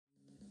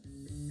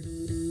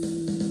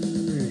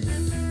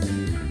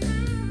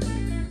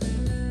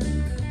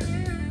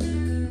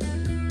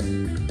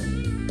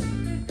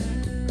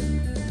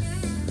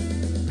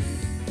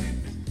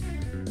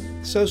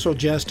Social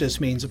justice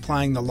means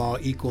applying the law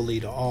equally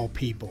to all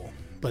people,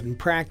 but in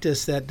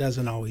practice that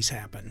doesn't always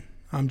happen.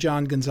 I'm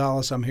John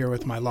Gonzalez. I'm here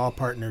with my law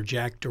partner,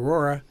 Jack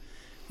DeRora.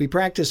 We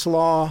practice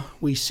law,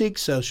 we seek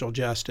social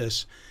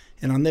justice,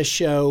 and on this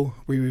show,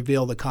 we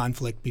reveal the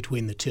conflict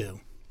between the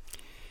two.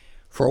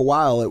 For a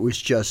while, it was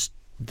just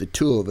the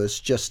two of us,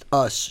 just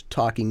us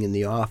talking in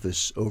the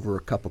office over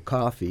a cup of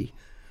coffee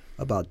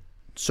about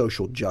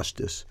social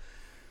justice.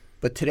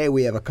 But today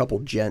we have a couple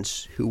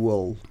gents who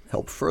will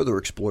help further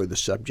explore the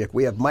subject.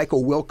 We have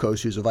Michael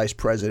Wilkos, who's a vice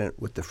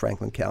president with the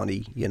Franklin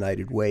County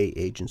United Way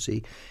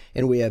Agency,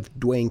 and we have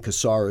Dwayne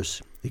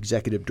Casares,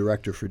 executive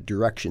director for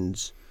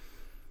Directions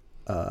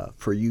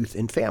for Youth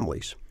and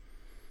Families.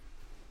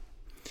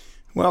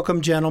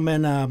 Welcome,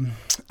 gentlemen.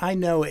 I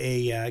know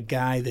a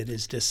guy that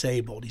is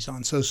disabled. He's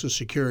on Social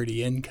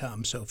Security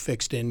income, so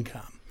fixed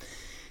income.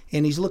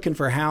 And he's looking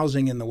for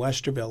housing in the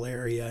Westerville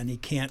area, and he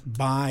can't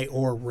buy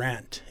or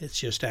rent. It's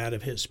just out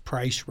of his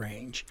price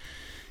range.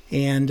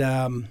 And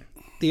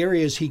the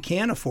areas he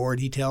can afford,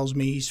 he tells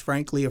me he's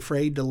frankly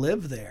afraid to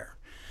live there.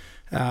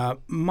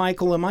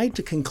 Michael, am I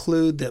to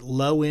conclude that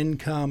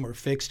low-income or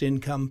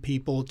fixed-income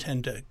people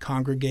tend to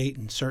congregate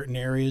in certain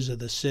areas of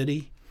the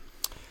city?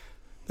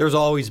 There's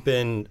always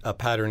been a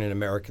pattern in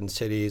American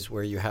cities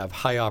where you have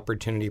high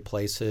opportunity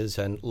places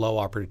and low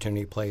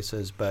opportunity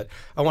places. But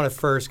I want to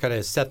first kind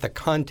of set the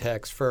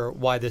context for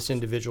why this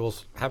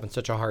individual's having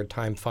such a hard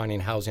time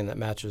finding housing that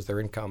matches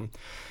their income.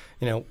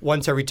 You know,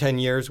 once every 10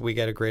 years, we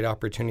get a great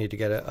opportunity to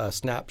get a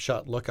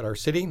snapshot look at our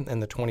city,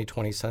 and the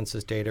 2020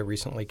 census data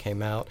recently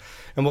came out.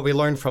 And what we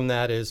learned from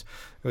that is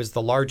it was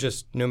the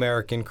largest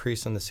numeric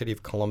increase in the city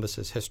of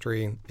Columbus's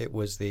history. It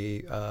was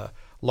the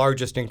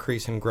largest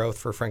increase in growth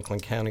for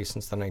Franklin County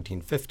since the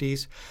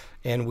 1950s.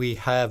 And we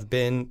have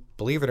been,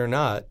 believe it or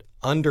not,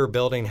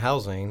 underbuilding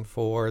housing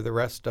for the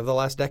rest of the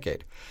last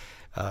decade.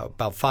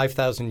 About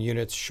 5,000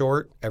 units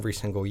short every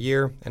single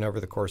year. And over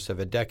the course of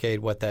a decade,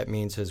 what that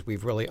means is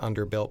we've really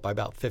underbuilt by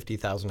about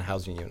 50,000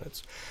 housing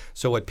units.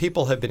 So what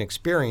people have been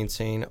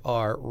experiencing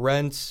are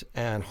rents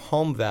and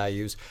home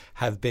values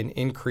have been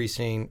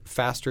increasing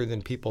faster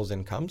than people's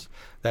incomes.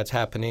 That's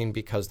happening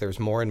because there's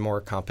more and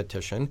more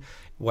competition.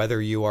 Whether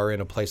you are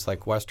in a place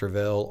like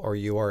Westerville or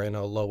you are in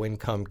a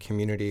low-income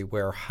community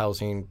where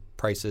housing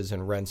prices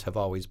and rents have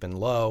always been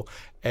low,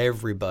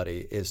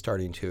 everybody is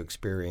starting to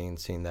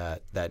experiencing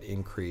that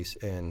increase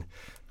in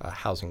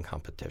housing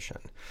competition.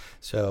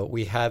 So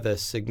we have a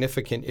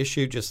significant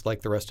issue, just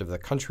like the rest of the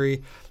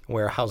country,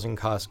 where housing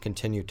costs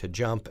continue to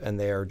jump, and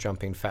they are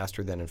jumping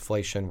faster than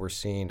inflation. We're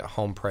seeing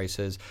home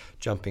prices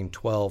jumping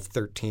 12,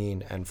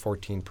 13, and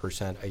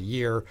 14% a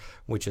year,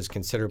 which is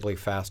considerably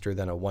faster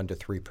than a 1% to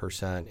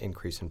 3%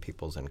 increase in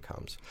people's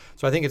incomes.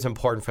 So I think it's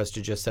important for us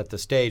to just set the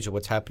stage of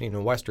what's happening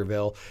in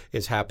Westerville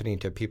is happening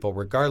to people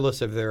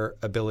regardless of their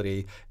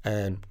ability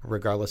and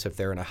regardless if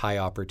they're in a high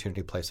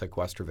opportunity place like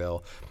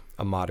Westerville,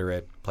 a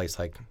moderate place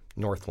like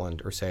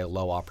Northland, or say a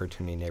low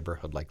opportunity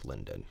neighborhood like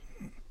Linden.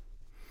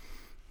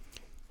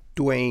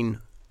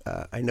 Dwayne,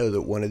 I know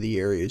that one of the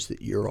areas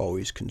that you're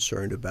always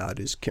concerned about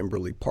is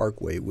Kimberly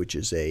Parkway, which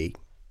is a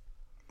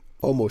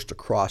almost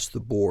across the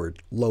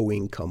board low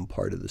income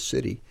part of the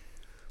city.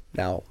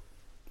 Now,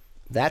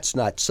 that's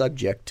not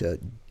subject to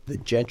the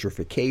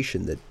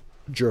gentrification that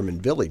German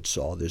Village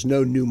saw. There's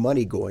no new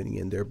money going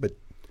in there, but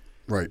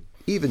right.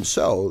 Even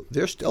so,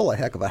 there's still a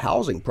heck of a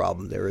housing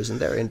problem there, isn't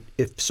there? And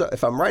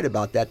if I'm right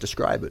about that,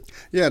 describe it.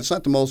 Yeah, it's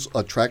not the most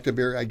attractive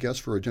area, I guess,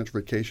 for a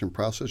gentrification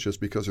process, just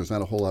because there's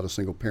not a whole lot of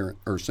single parent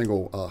or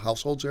single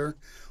households there,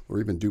 or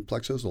even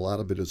duplexes. A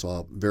lot of it is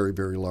very,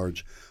 very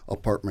large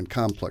apartment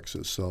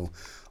complexes. So,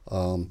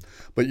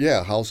 but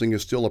yeah, housing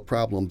is still a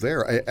problem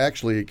there.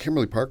 Actually,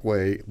 Kimberly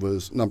Parkway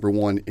was number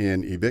one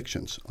in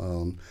evictions.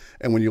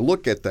 And when you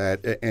look at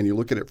that, and you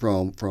look at it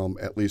from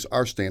at least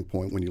our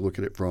standpoint, when you look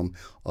at it from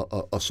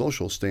a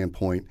social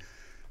standpoint,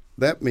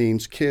 that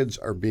means kids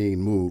are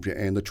being moved,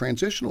 and the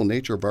transitional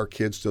nature of our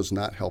kids does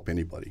not help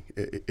anybody.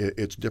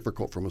 It's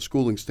difficult from a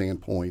schooling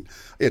standpoint.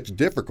 It's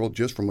difficult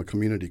just from a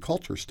community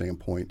culture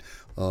standpoint,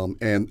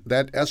 and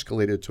that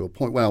escalated to a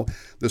point. Well,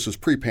 this is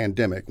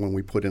pre-pandemic when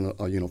we put in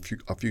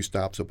a few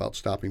stops about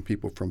stopping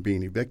people from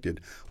being evicted,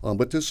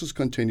 but this has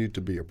continued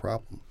to be a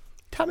problem.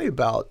 Tell me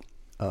about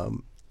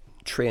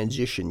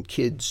transition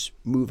kids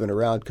moving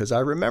around, because I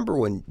remember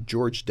when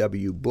George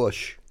W.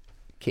 Bush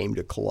came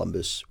to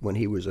Columbus when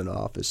he was in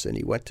office, and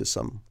he went to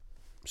some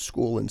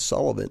school in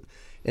Sullivan,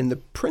 and the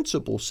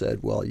principal said,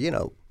 well,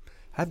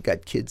 I've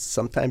got kids,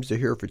 sometimes they're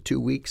here for 2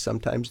 weeks,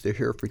 sometimes they're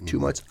here for 2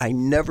 months. I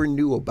never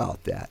knew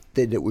about that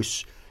it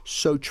was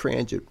so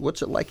transient.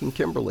 What's it like in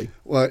Kimberly?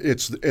 Well,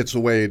 it's the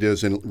way it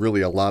is in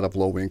really a lot of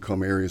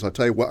low-income areas. I'll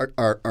tell you what,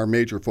 our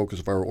major focus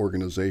of our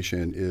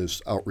organization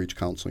is outreach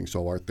counseling.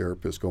 So our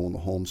therapists go in the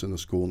homes, in the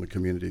school, in the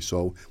community.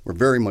 So we're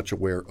very much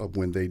aware of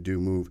when they do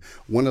move.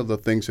 One of the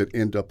things that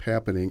end up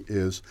happening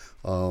is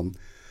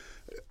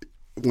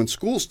when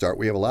schools start,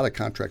 we have a lot of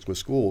contracts with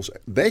schools.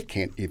 They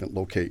can't even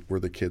locate where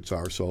the kids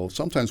are. So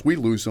sometimes we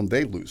lose them,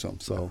 they lose them.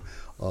 So,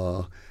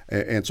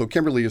 and so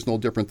Kimberly is no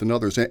different than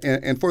others.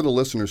 And for the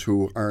listeners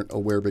who aren't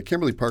aware, but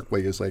Kimberly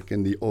Parkway is like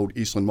in the old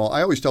Eastland Mall.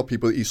 I always tell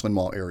people the Eastland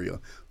Mall area.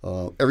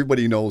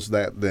 Everybody knows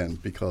that then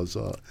because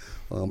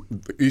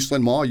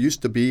Eastland Mall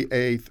used to be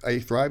a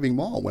thriving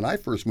mall. When I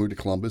first moved to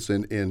Columbus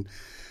in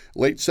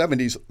late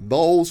 70s,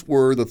 those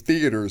were the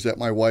theaters that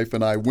my wife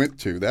and I went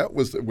to. That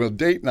was,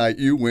 date night,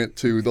 you went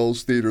to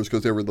those theaters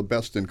because they were the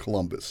best in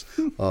Columbus.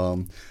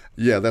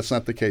 Yeah, that's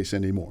not the case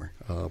anymore,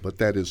 but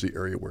that is the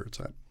area where it's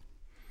at.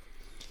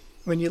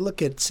 When you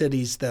look at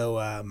cities, though,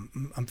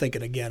 I'm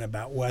thinking again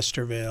about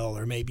Westerville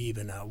or maybe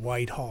even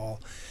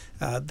Whitehall,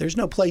 there's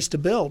no place to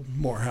build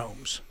more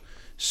homes.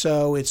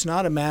 So it's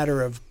not a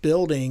matter of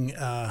building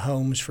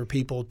homes for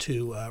people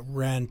to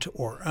rent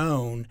or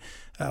own.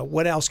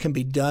 What else can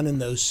be done in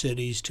those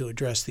cities to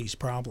address these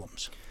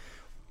problems?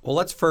 Well,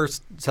 let's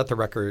first set the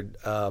record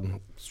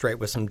straight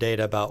with some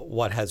data about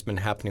what has been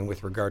happening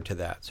with regard to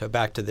that. So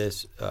back to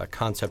this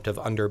concept of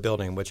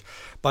underbuilding, which,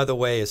 by the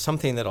way, is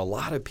something that a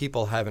lot of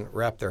people haven't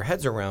wrapped their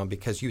heads around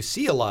because you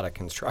see a lot of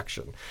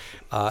construction.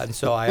 And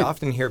so I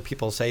often hear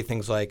people say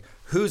things like,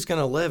 who's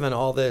going to live in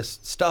all this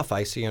stuff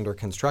I see under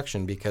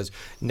construction? Because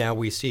now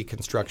we see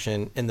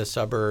construction in the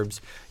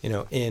suburbs,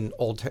 in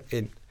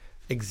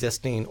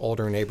existing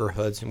older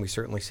neighborhoods, and we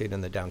certainly see it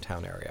in the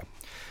downtown area.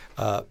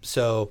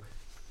 So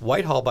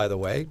Whitehall, by the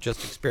way,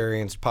 just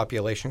experienced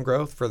population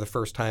growth for the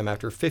first time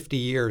after 50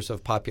 years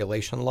of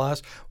population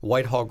loss.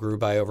 Whitehall grew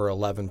by over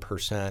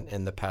 11%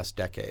 in the past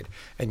decade,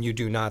 and you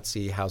do not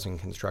see housing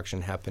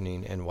construction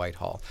happening in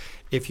Whitehall.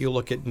 If you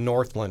look at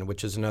Northland,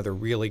 which is another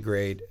really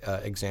great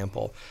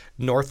example,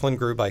 Northland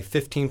grew by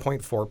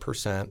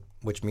 15.4%,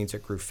 which means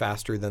it grew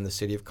faster than the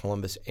city of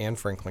Columbus and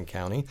Franklin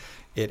County.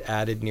 It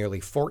added nearly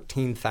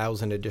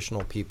 14,000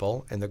 additional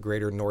people in the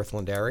greater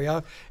Northland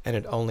area, and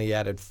it only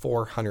added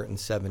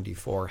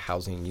 474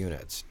 housing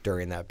units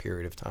during that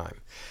period of time.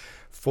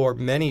 For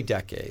many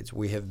decades,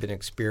 we have been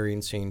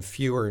experiencing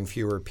fewer and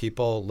fewer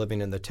people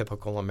living in the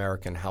typical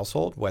American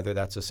household, whether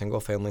that's a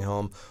single-family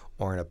home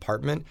or an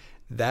apartment.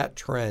 That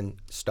trend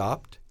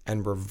stopped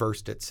and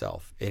reversed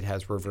itself. It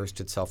has reversed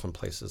itself in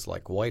places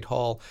like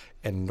Whitehall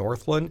and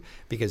Northland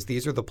because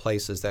these are the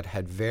places that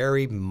had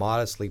very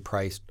modestly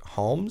priced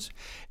homes.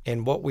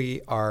 And what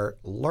we are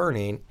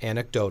learning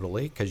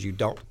anecdotally, because you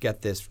don't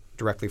get this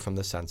directly from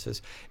the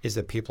census, is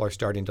that people are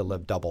starting to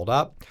live doubled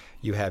up.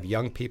 You have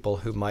young people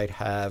who might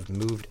have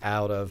moved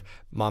out of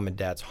mom and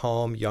dad's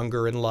home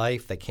younger in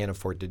life. They can't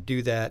afford to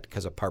do that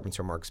because apartments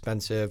are more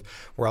expensive.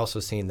 We're also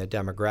seeing the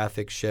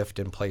demographic shift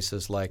in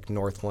places like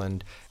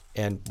Northland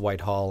and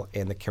Whitehall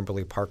and the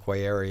Kimberly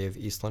Parkway area of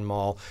Eastland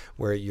Mall,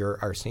 where you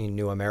are seeing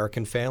new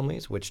American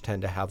families, which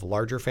tend to have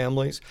larger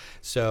families.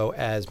 So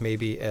as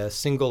maybe a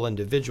single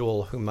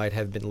individual who might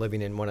have been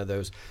living in one of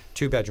those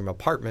two-bedroom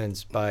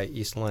apartments by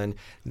Eastland,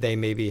 they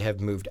maybe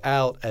have moved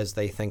out as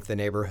they think the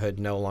neighborhood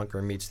no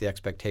longer meets the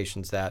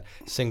expectations that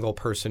single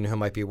person who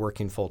might be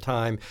working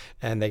full-time,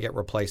 and they get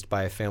replaced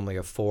by a family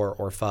of 4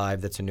 or 5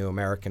 that's a new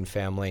American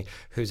family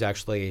who's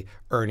actually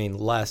earning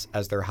less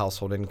as their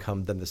household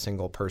income than the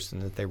single person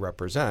that they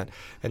represent.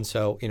 And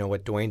so,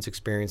 what Dwayne's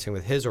experiencing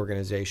with his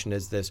organization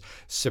is this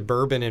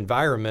suburban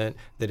environment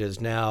that is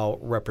now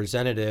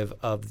representative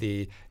of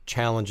the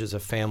challenges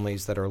of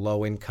families that are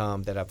low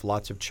income, that have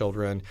lots of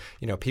children,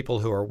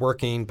 people who are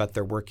working, but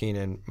they're working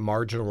in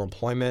marginal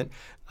employment,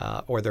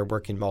 or they're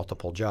working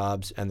multiple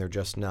jobs, and they're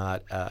just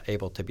not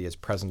able to be as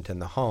present in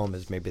the home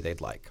as maybe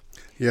they'd like.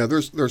 Yeah,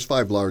 there's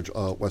 5 large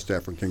West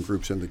African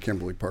groups in the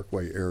Kimberly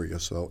Parkway area,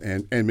 so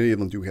and many of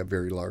them do have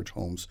very large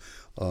homes.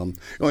 The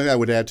only thing I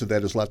would add to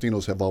that is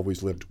Latinos have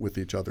always lived with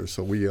each other.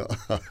 So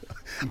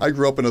I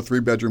grew up in a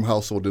 3-bedroom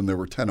household, and there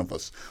were 10 of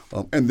us,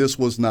 and this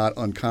was not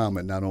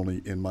uncommon, not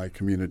only in my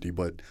community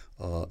but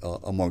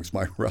amongst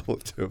my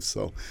relatives.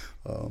 So.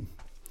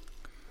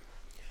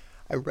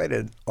 I read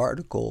an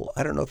article.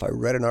 I don't know if I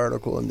read an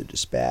article in the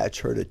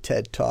Dispatch, heard a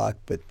TED Talk,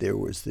 but there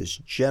was this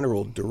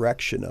general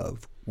direction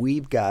of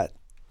we've got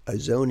a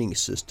zoning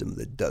system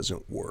that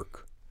doesn't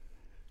work.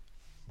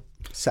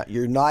 So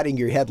you're nodding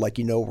your head like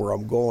you know where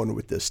I'm going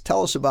with this.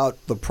 Tell us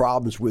about the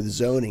problems with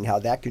zoning, how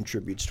that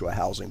contributes to a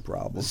housing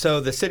problem. So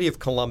the city of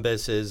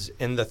Columbus is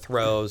in the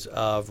throes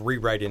of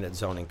rewriting its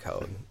zoning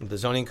code. The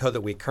zoning code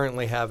that we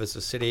currently have as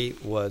a city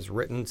was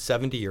written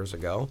 70 years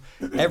ago.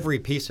 Every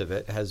piece of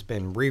it has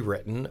been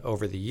rewritten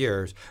over the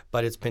years,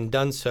 but it's been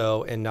done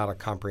so in not a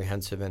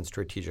comprehensive and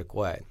strategic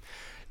way.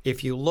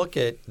 If you look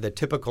at the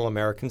typical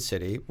American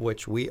city,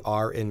 which we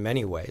are in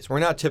many ways, we're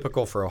not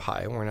typical for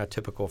Ohio, we're not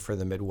typical for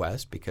the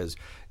Midwest, because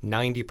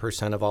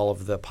 90% of all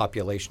of the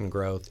population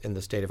growth in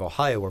the state of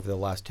Ohio over the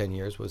last 10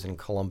 years was in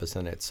Columbus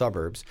and its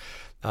suburbs.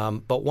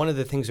 But one of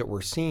the things that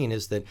we're seeing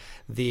is that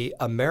the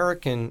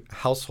American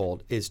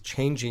household is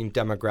changing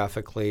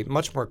demographically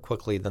much more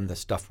quickly than the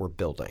stuff we're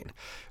building.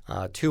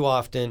 Too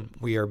often,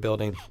 we are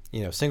building,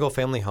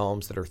 single-family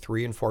homes that are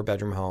 3 and 4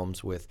 bedroom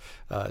homes with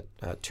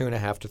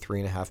 2.5 to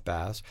 3.5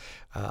 baths,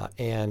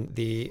 and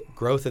the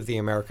growth of the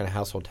American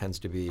household tends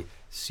to be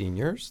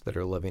seniors that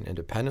are living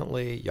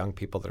independently, young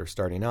people that are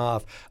starting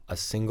off, a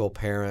single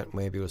parent,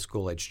 maybe with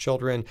school-aged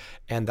children,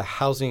 and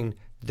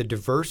the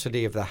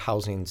diversity of the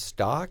housing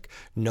stock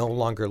no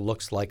longer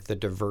looks like the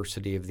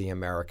diversity of the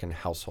American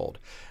household.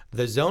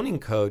 The zoning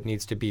code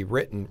needs to be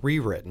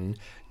rewritten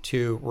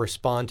to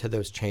respond to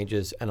those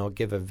changes, and I'll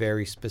give a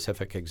very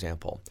specific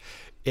example.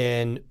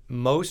 In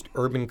most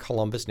urban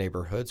Columbus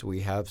neighborhoods, we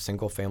have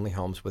single-family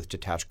homes with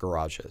detached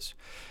garages.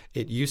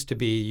 It used to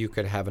be you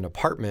could have an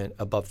apartment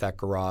above that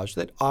garage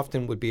that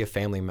often would be a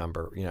family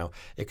member.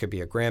 It could be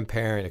a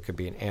grandparent, it could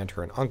be an aunt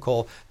or an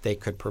uncle. They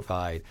could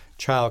provide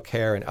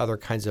childcare and other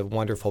kinds of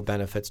wonderful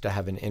benefits to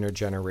have an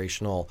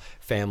intergenerational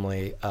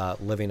family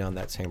living on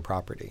that same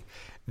property.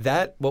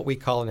 That, what we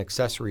call an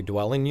accessory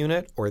dwelling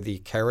unit, or the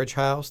carriage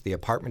house, the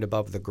apartment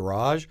above the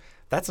garage,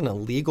 that's an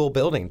illegal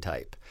building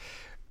type.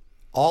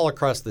 All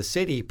across the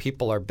city,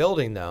 people are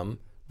building them,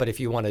 but if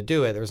you want to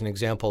do it, there's an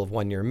example of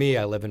one near me.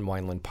 I live in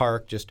Wineland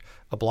Park, just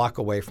a block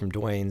away from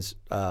Dwayne's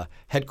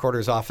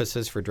headquarters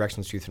offices for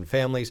Directions Youth and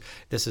Families.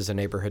 This is a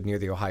neighborhood near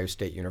the Ohio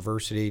State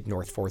University,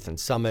 North 4th and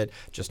Summit,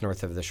 just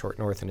north of the Short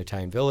North in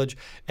Italian Village.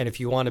 And if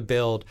you want to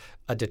build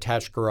a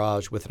detached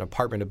garage with an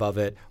apartment above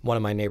it, one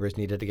of my neighbors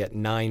needed to get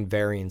 9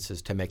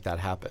 variances to make that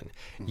happen.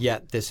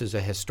 Yet this is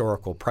a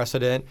historical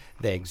precedent.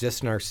 They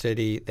exist in our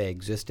city. They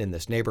exist in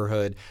this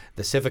neighborhood.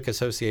 The Civic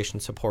Association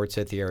supports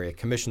it. The Area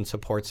Commission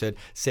supports it.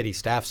 City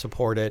staff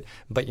support it.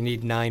 But you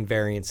need 9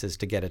 variances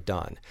to get it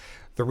done.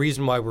 The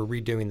reason why we're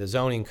redoing the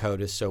zoning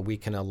code is so we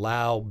can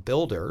allow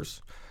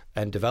builders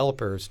and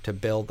developers to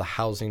build the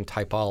housing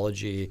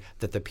typology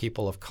that the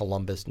people of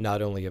Columbus,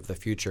 not only of the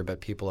future,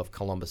 but people of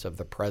Columbus of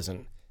the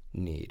present,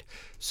 need.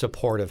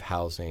 Supportive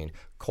housing,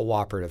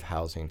 cooperative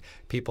housing,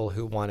 people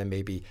who want to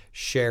maybe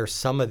share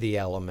some of the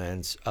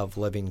elements of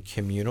living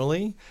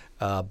communally,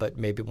 but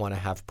maybe want to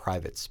have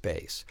private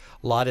space.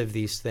 A lot of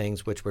these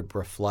things which would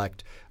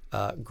reflect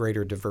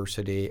greater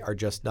diversity are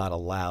just not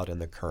allowed in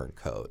the current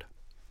code.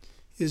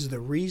 Is the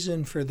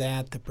reason for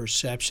that the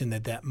perception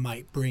that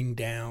might bring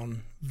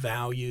down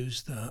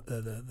values,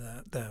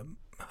 the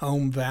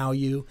home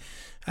value?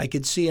 I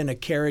could see in a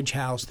carriage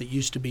house that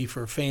used to be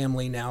for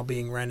family now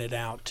being rented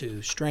out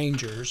to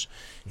strangers.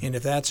 And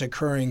if that's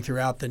occurring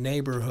throughout the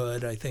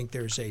neighborhood, I think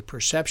there's a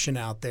perception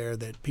out there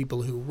that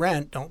people who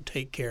rent don't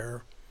take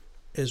care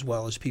as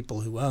well as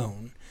people who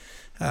own.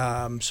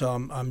 So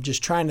I'm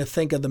just trying to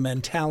think of the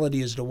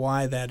mentality as to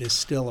why that is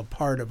still a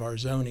part of our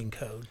zoning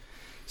code.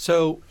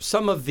 So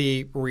some of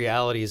the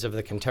realities of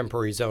the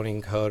contemporary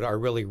zoning code are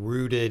really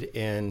rooted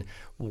in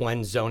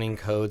when zoning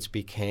codes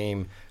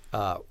became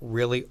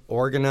really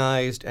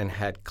organized and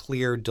had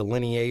clear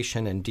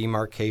delineation and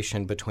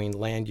demarcation between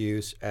land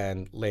use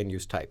and land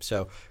use type.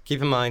 So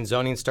keep in mind,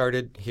 zoning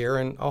started here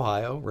in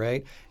Ohio,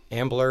 right?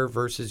 Ambler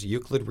versus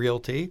Euclid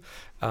Realty,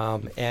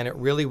 and it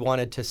really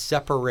wanted to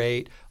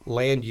separate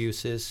land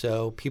uses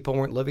so people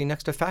weren't living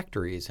next to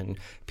factories and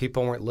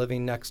people weren't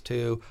living next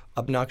to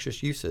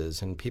obnoxious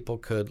uses, and people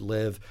could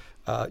live,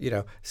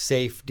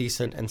 safe,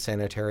 decent, and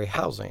sanitary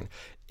housing.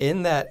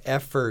 In that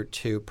effort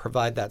to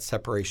provide that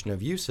separation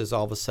of uses,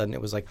 all of a sudden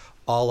it was like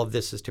all of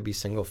this is to be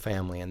single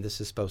family and this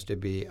is supposed to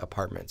be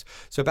apartments.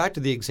 So back to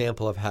the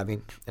example of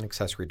having an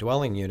accessory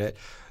dwelling unit,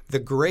 the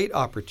great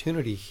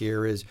opportunity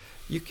here is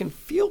you can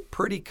feel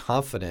pretty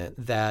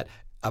confident that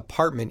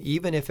apartment,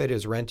 even if it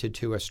is rented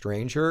to a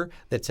stranger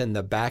that's in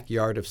the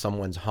backyard of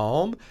someone's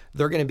home,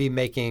 they're going to be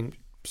making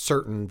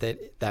certain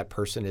that that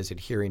person is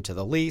adhering to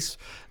the lease,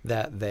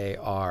 that they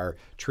are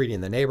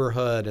treating the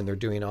neighborhood, and they're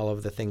doing all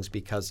of the things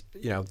because,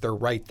 they're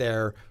right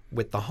there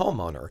with the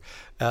homeowner.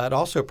 It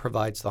also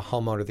provides the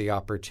homeowner the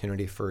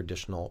opportunity for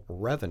additional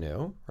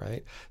revenue,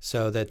 right?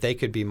 So that they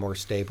could be more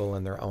stable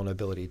in their own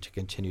ability to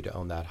continue to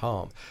own that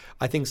home.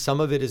 I think some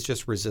of it is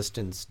just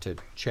resistance to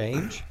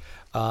change.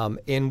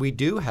 And we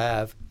do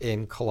have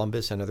in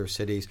Columbus and other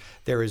cities,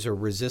 there is a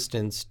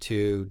resistance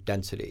to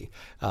density.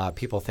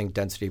 People think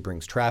density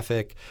brings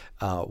traffic.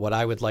 What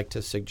I would like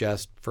to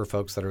suggest for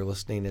folks that are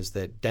listening is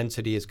that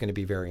density is going to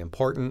be very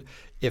important.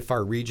 If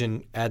our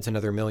region adds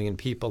another 1 million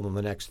people in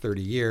the next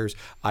 30 years,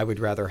 I would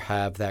rather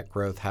have that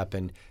growth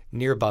happen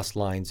near bus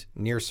lines,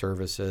 near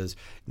services,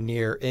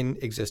 near in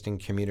existing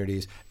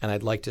communities. And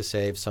I'd like to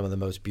save some of the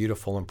most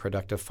beautiful and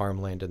productive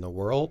farmland in the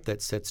world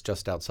that sits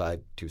just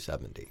outside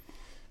 270.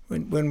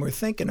 When we're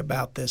thinking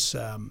about this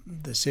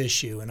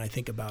issue, and I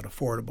think about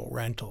affordable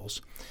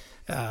rentals,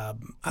 I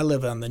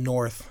live on the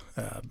north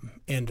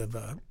end of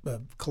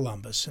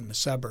Columbus in the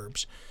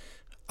suburbs.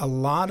 A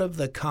lot of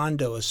the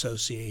condo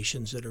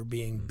associations that are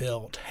being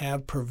built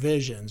have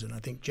provisions, and I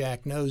think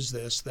Jack knows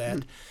this,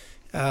 that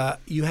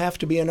you have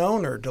to be an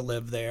owner to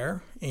live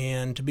there.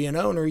 And to be an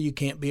owner, you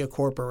can't be a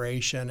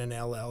corporation, an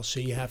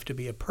LLC. You have to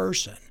be a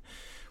person,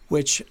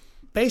 which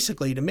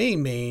basically to me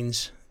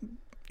means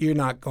you're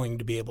not going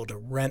to be able to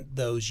rent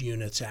those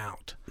units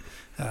out.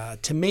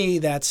 To me,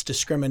 that's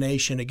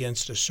discrimination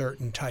against a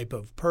certain type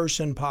of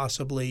person,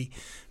 possibly.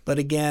 But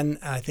again,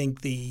 I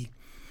think the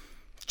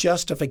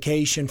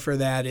justification for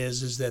that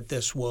is that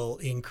this will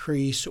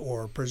increase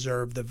or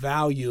preserve the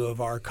value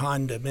of our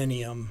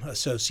condominium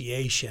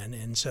association.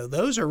 And so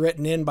those are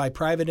written in by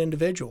private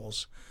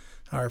individuals.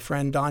 Our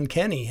friend Don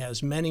Kenny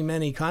has many,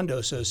 many condo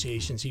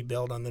associations he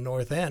built on the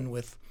North End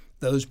with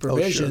those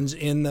provisions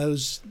in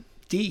those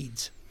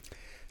deeds.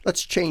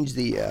 Let's change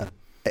the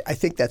I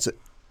think that's a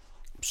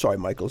sorry,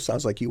 Michael, it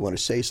sounds like you want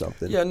to say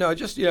something. Yeah, no,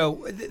 just,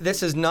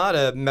 this is not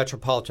a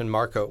metropolitan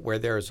market where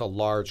there is a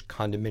large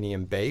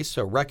condominium base.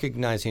 So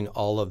recognizing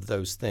all of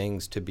those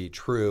things to be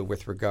true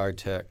with regard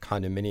to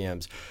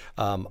condominiums,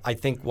 I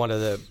think one of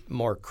the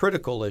more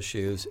critical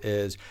issues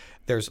is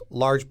there's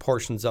large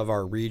portions of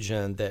our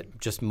region that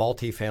just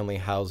multifamily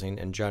housing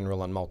in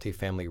general and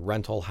multifamily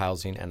rental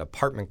housing and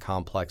apartment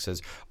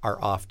complexes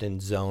are often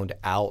zoned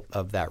out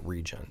of that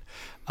region.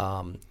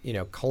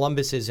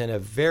 Columbus is in a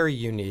very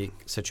unique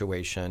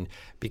situation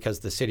because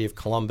the city of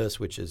Columbus,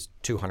 which is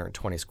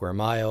 220 square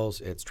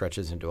miles, it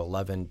stretches into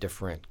 11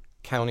 different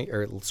county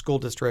or school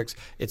districts.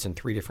 It's in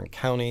 3 different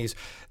counties.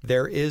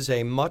 There is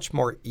a much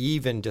more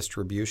even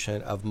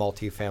distribution of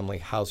multifamily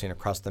housing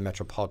across the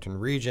metropolitan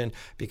region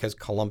because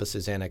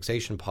Columbus's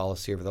annexation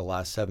policy over the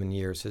last 70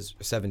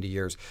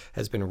 years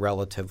has been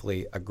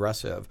relatively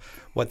aggressive.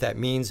 What that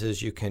means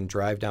is you can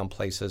drive down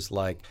places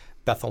like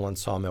Bethel and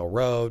Sawmill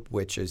Road,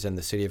 which is in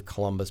the city of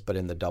Columbus but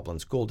in the Dublin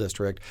School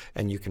District,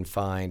 and you can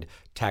find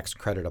tax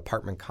credit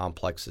apartment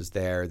complexes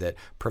there that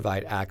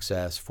provide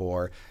access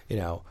for,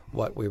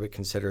 what we would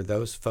consider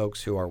those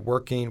folks who are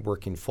working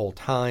full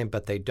time,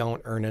 but they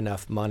don't earn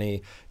enough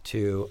money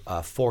to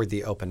afford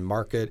the open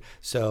market.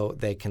 So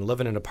they can live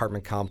in an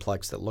apartment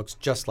complex that looks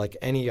just like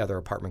any other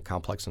apartment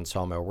complex in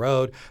Sawmill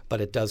Road,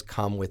 but it does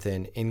come with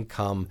an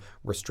income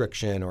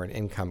restriction or an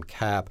income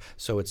cap.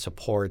 So it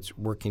supports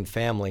working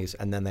families,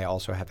 and then they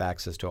also have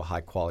access to a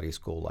high quality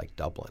school like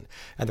Dublin.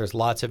 And there's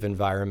lots of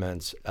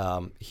environments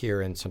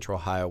here in Central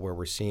Ohio where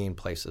we're seeing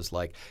places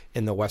like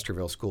in the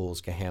Westerville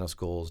schools, Gahanna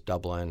schools,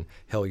 Dublin,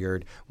 Hilliard,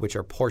 which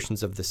are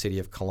portions of the city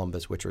of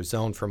Columbus, which are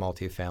zoned for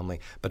multifamily,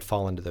 but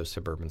fall into those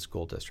suburban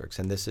school districts.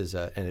 And this is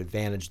an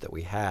advantage that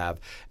we have.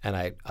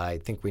 And I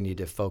think we need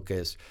to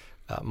focus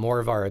more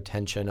of our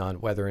attention on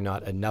whether or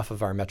not enough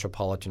of our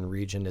metropolitan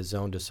region is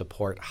zoned to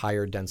support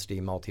higher density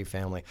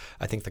multifamily.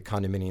 I think the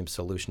condominium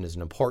solution is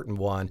an important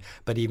one,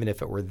 but even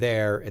if it were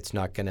there, it's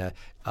not going to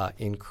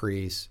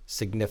increase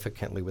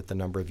significantly with the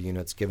number of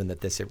units, given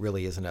that it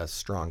really isn't a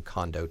strong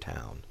condo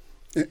town.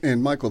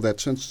 And Michael, that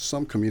since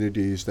some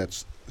communities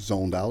that's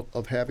zoned out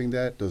of having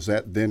that, does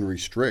that then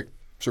restrict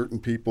certain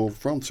people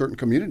from certain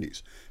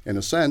communities? In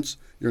a sense,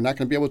 you're not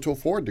going to be able to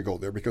afford to go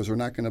there because they're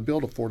not going to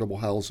build affordable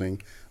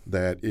housing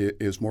that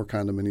is more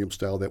condominium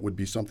style that would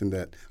be something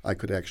that I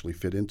could actually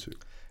fit into.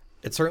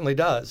 It certainly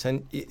does.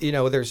 And,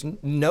 there's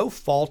no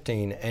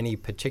faulting any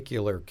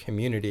particular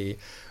community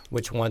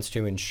which wants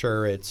to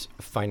ensure its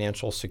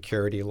financial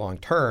security long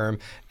term,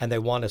 and they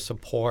want to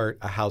support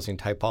a housing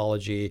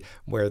typology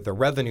where the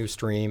revenue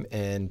stream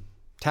and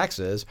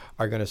taxes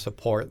are going to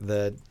support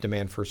the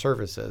demand for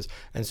services.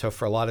 And so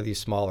for a lot of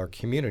these smaller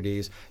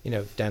communities,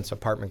 dense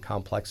apartment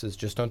complexes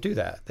just don't do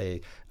that.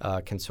 They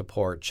can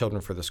support children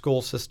for the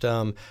school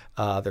system.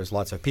 There's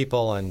lots of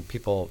people, and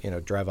people,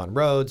 drive on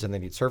roads and they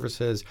need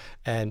services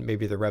and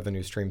maybe the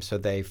revenue stream. So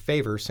they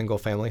favor single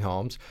family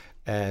homes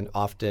and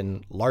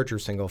often larger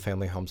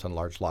single-family homes on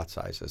large lot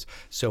sizes.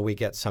 So we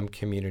get some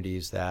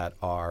communities that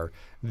are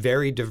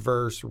very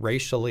diverse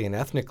racially and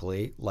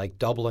ethnically, like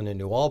Dublin and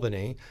New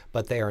Albany,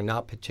 but they are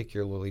not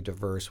particularly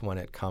diverse when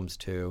it comes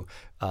to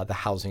the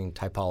housing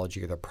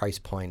typology or the price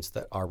points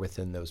that are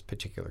within those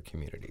particular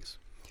communities.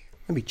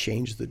 Let me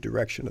change the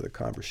direction of the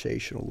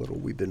conversation a little.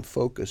 We've been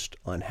focused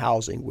on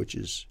housing, which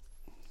is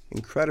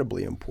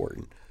incredibly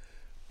important.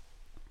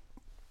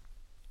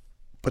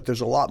 But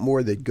there's a lot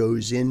more that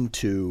goes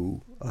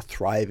into a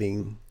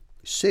thriving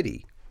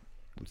city,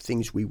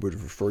 things we would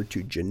refer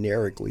to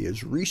generically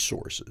as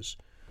resources.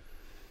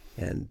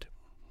 And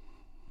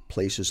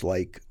places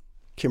like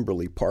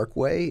Kimberly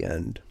Parkway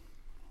and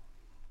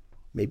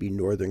maybe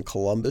northern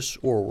Columbus,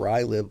 or where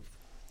I live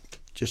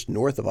just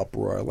north of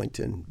Upper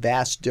Arlington,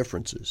 vast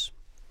differences.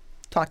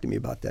 Talk to me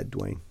about that,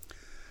 Dwayne.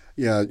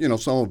 Yeah,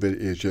 some of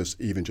it is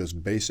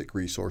just basic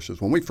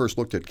resources. When we first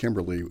looked at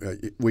Kimberly,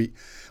 we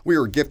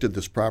were gifted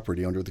this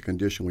property under the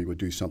condition we would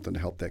do something to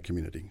help that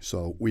community.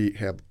 So we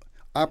have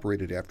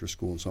operated after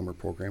school and summer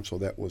programs, so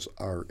that was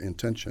our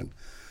intention.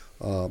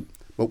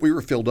 But we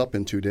were filled up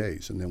in 2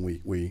 days, and then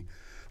we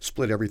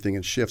split everything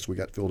in shifts. We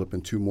got filled up in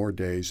 2 more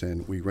days,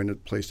 and we rented a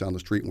place down the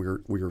street,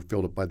 and we were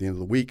filled up by the end of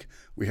the week.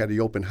 We had the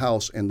open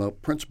house, and the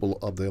principal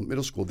of the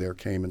middle school there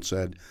came and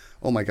said,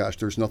 "Oh my gosh,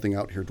 there's nothing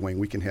out here, Dwayne.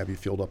 We can have you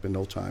filled up in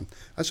no time."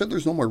 I said,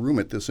 "There's no more room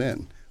at this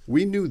inn."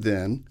 We knew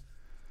then,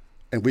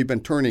 and we've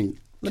been turning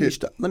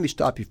Let me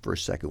stop you for a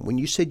second. When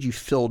you said you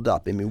filled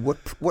up, I mean,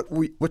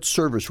 what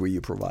service were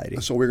you providing?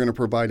 So we're going to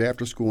provide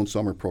after school and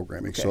summer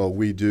programming. Okay. So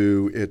we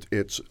do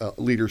it's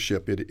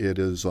leadership. It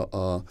is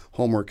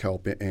homework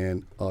help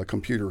and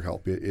computer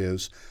help. It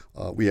is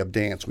we have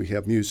dance, we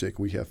have music,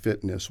 we have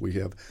fitness, we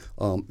have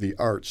the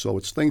arts. So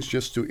it's things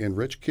just to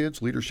enrich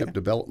kids. Leadership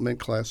development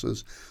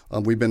classes.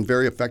 We've been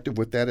very effective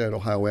with that at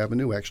Ohio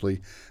Avenue.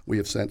 Actually, we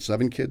have sent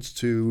 7 kids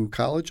to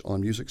college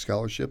on music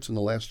scholarships in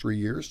the last 3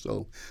 years.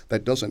 So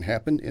that doesn't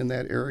happen in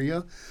that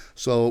area.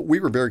 So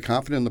we were very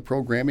confident in the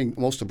programming.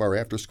 Most of our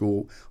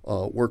after-school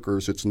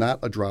workers, it's not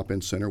a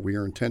drop-in center. We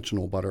are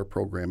intentional about our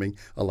programming.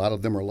 A lot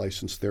of them are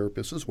licensed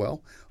therapists as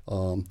well,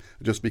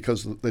 just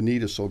because the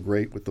need is so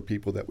great with the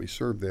people that we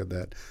serve there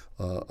that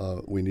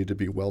we need to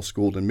be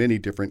well-schooled in many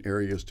different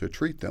areas to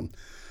treat them.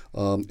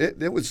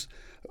 It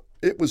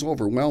was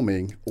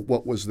overwhelming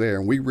what was there,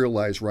 and we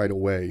realized right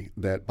away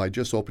that by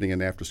just opening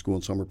an after-school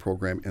and summer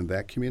program in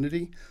that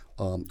community,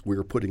 we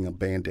were putting a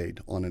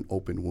Band-Aid on an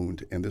open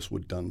wound, and this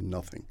would have done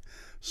nothing.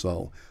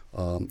 So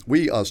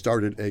we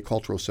started a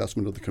cultural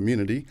assessment of the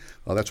community.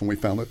 That's when we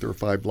found that there were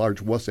 5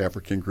 large West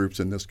African groups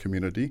in this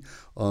community,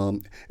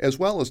 as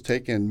well as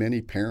taking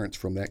many parents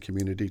from that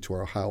community to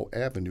our Ohio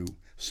Avenue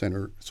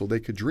Center so they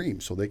could dream,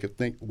 so they could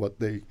think what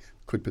they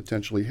could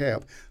potentially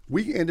have.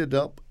 We ended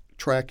up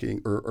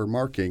tracking or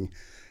marking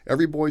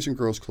every Boys and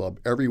Girls Club,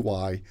 every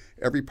Y,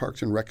 every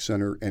Parks and Rec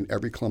Center, and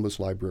every Columbus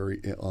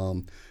Library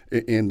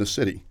in the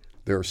city.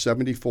 There are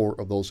 74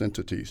 of those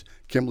entities.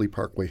 Kimberly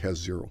Parkway has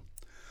 0.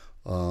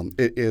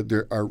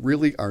 There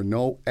are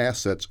no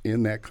assets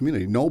in that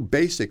community, no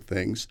basic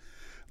things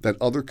that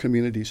other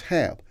communities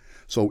have.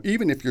 So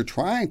even if you're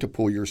trying to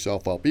pull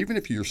yourself up, even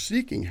if you're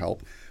seeking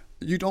help,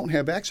 you don't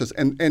have access.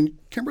 And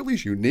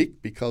Kimberly's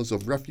unique because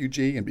of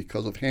refugee and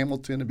because of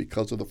Hamilton and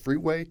because of the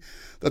freeway,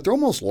 that they're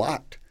almost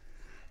locked.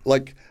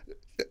 Like,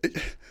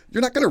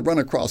 you're not going to run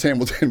across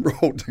Hamilton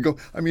Road to go.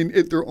 I mean,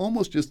 they're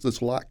almost just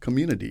this locked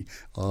community.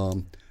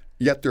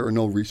 Yet there are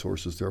no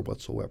resources there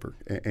whatsoever.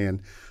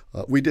 And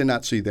we did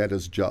not see that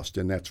as just,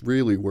 and that's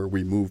really where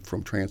we moved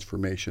from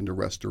transformation to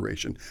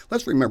restoration.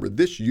 Let's remember,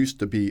 this used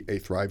to be a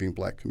thriving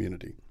black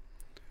community.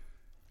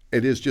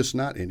 It is just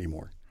not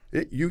anymore.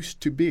 It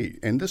used to be,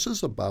 and this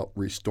is about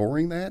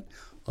restoring that.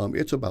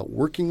 It's about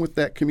working with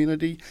that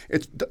community.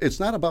 It's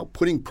not about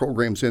putting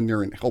programs in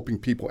there and helping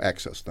people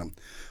access them.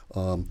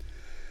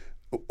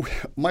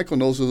 Michael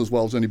knows this as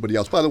well as anybody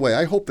else. By the way,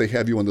 I hope they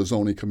have you on the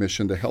zoning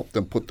commission to help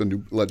them put the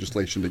new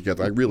legislation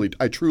together.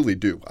 I truly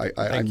do.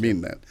 I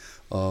mean that.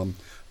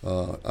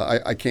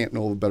 I can't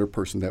know a better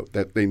person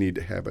that they need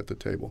to have at the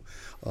table.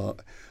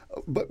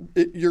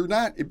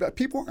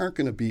 People aren't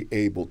going to be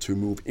able to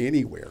move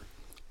anywhere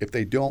if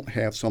they don't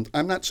have some.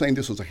 I'm not saying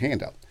this is a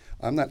handout.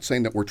 I'm not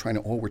saying that we're trying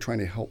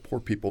to help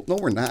poor people. No,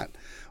 we're not.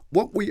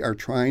 What we are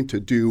trying to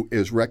do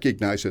is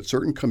recognize that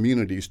certain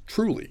communities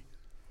truly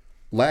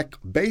lack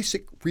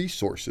basic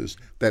resources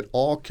that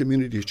all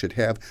communities should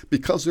have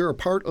because they're a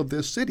part of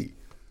this city.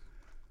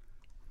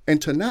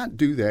 And to not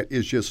do that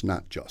is just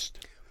not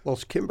just. Well,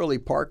 Kimberly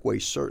Parkway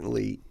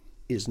certainly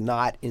is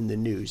not in the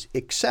news,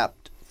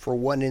 except for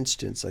one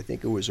instance. I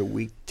think it was a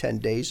week, 10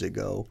 days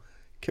ago.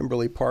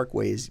 Kimberly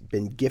Parkway has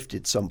been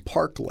gifted some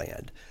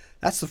parkland.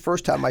 That's the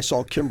first time I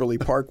saw Kimberly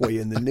Parkway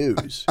in the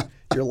news.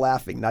 You're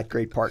laughing, not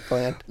great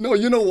parkland? No,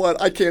 you know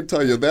what? I can't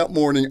tell you. That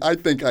morning, I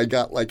think I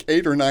got like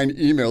 8 or 9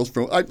 emails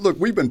from. Look,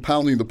 we've been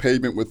pounding the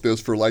pavement with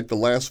this for like the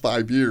last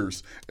 5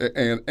 years,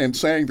 and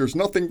saying there's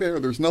nothing there,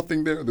 there's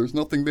nothing there, there's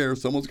nothing there.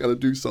 Someone's got to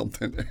do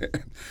something.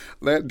 And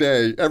that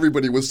day,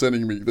 everybody was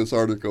sending me this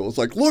article. It's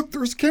like, look,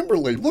 there's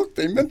Kimberly. Look,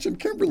 they mentioned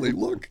Kimberly.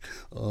 Look,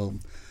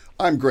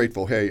 I'm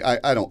grateful. Hey,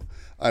 I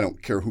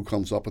don't care who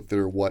comes up with it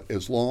or what,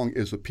 as long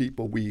as the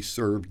people we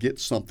serve get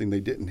something they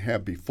didn't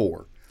have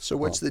before. So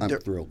what's I'm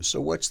thrilled.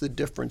 So what's the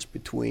difference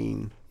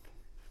between?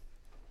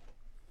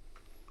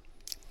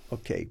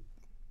 Okay,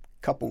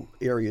 couple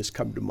areas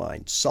come to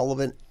mind.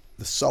 The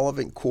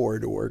Sullivan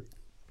Corridor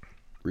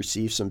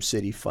received some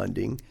city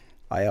funding.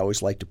 I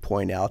always like to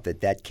point out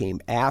that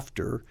came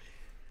after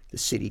the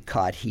city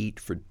caught heat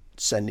for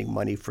sending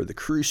money for the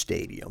Crew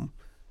Stadium.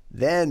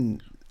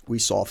 Then we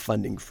saw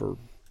funding for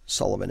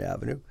Sullivan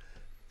Avenue.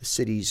 The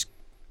city's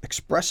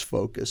express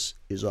focus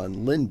is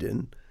on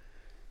Linden.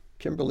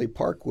 Kimberly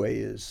Parkway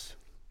is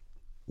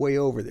way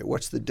over there.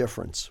 What's the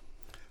difference?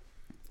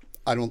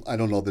 I don't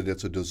know that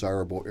it's a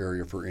desirable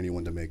area for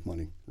anyone to make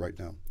money right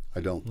now.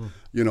 I don't.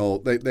 You know,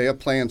 they have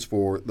plans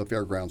for the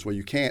fairgrounds. Well,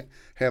 you can't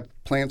have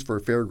plans for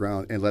a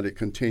fairground and let it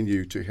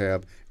continue to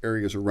have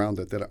areas around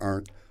it that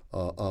aren't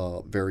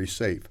very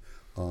safe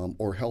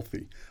or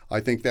healthy. I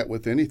think that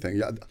with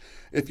anything,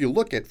 if you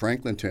look at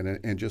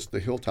Franklinton and just the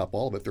Hilltop,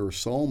 all of it, there was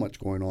so much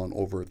going on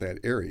over at that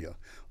area.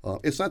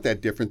 It's not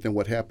that different than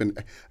what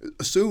happened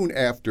soon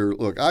after.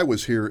 Look, I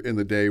was here in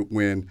the day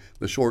when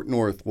the Short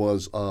North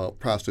was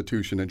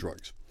prostitution and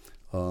drugs.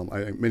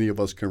 Many of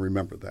us can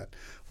remember that.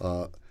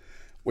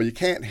 Well, you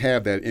can't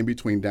have that in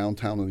between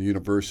downtown and the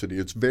university.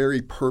 It's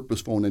very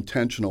purposeful and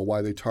intentional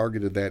why they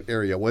targeted that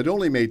area. Well, it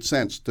only made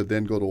sense to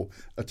then go to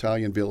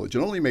Italian Village. It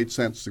only made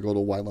sense to go to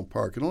Wyland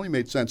Park. It only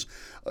made sense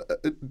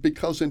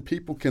because then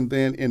people can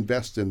then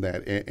invest in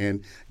that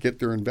and get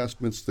their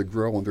investments to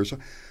grow. And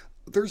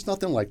there's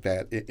nothing like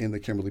that in the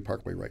Kimberly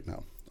Parkway right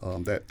now.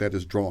 That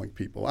is drawing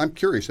people. I'm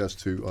curious as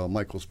to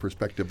Michael's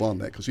perspective on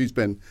that because he's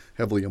been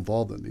heavily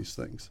involved in these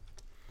things.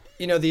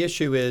 You know, the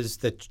issue is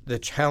that the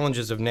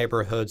challenges of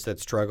neighborhoods that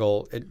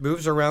struggle, it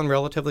moves around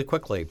relatively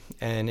quickly.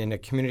 And in a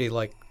community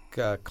like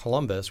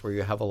Columbus, where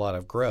you have a lot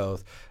of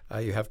growth,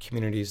 you have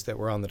communities that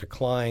were on the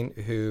decline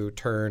who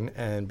turn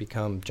and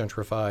become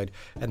gentrified.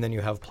 And then you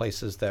have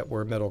places that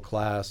were middle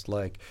class,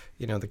 like,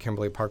 you know, the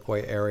Kimberly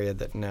Parkway area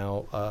that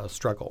now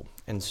struggle.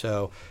 And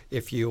so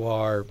if you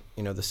are,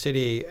 you know, the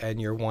city and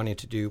you're wanting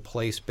to do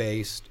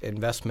place-based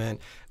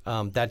investment,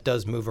 that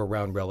does move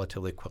around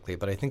relatively quickly.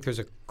 But I think there's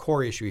a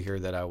core issue here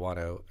that I want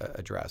to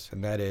address,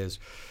 and that is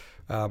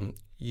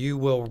you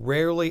will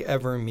rarely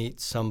ever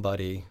meet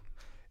somebody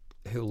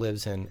who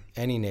lives in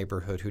any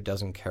neighborhood who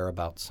doesn't care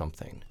about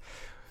something.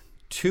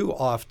 Too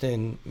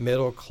often,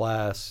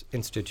 middle-class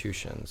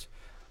institutions,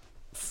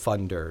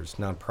 funders,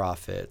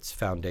 nonprofits,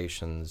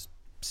 foundations,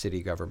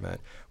 city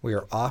government, we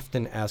are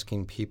often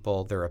asking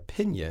people their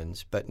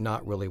opinions, but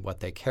not really what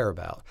they care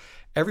about.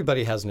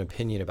 Everybody has an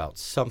opinion about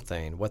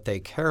something. What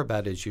they care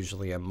about is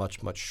usually a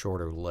much, much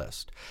shorter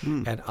list.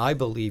 And I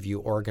believe you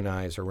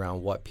organize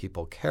around what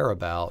people care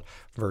about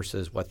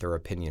versus what their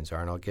opinions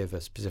are. And I'll give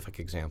a specific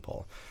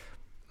example.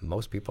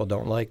 Most people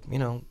don't like, you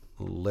know,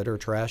 litter,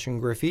 trash,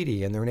 and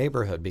graffiti in their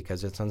neighborhood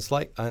because it's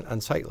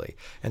unsightly.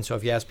 And so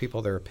if you ask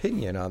people their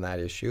opinion on that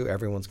issue,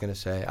 everyone's going to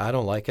say, I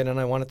don't like it and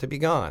I want it to be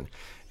gone.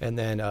 And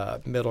then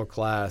middle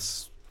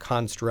class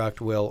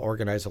construct will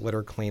organize a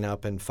litter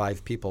cleanup and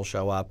 5 people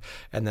show up,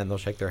 and then they'll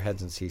shake their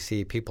heads and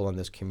see people in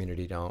this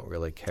community don't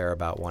really care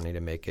about wanting to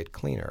make it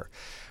cleaner.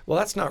 Well,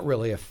 that's not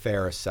really a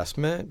fair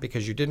assessment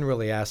because you didn't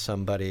really ask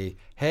somebody,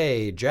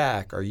 hey,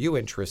 Jack, are you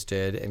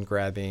interested in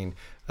grabbing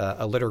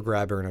a litter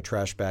grabber and a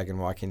trash bag and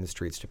walking the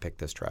streets to pick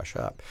this trash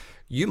up?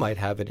 You might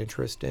have an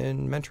interest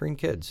in mentoring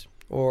kids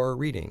or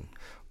reading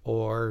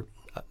or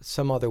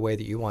some other way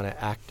that you want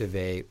to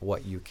activate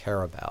what you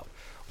care about.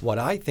 What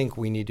I think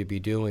we need to be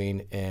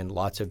doing in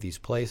lots of these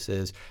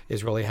places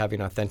is really having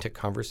authentic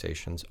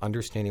conversations,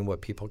 understanding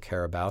what people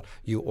care about.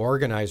 You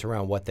organize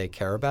around what they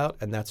care about,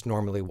 and that's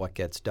normally what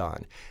gets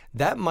done.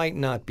 That might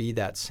not be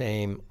that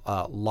same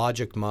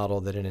logic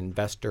model that an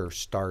investor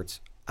starts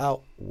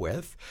out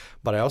with,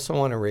 but I also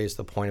want to raise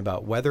the point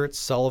about whether it's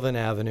Sullivan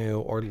Avenue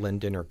or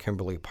Linden or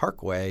Kimberly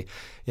Parkway,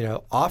 you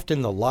know,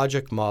 often the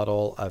logic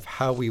model of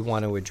how we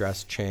want to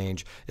address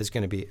change is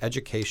going to be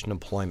education,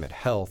 employment,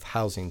 health,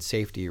 housing,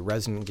 safety,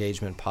 resident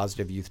engagement,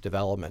 positive youth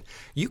development.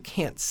 You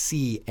can't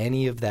see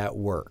any of that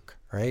work.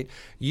 Right?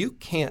 You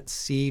can't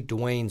see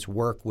Dwayne's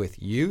work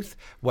with youth,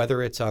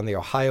 whether it's on the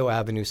Ohio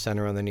Avenue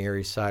Center on the Near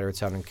East Side or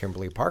it's out in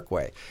Kimberly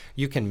Parkway.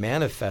 You can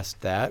manifest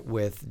that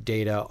with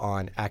data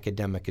on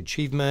academic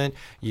achievement.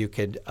 You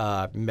could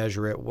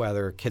measure it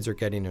whether kids are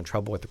getting in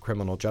trouble with the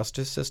criminal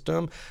justice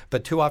system.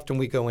 But too often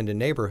we go into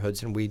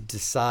neighborhoods and we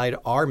decide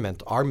our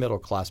middle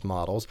class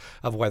models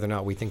of whether or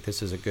not we think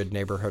this is a good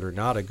neighborhood or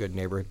not a good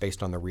neighborhood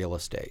based on the real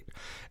estate.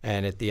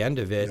 And at the end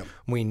of it,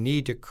 we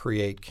need to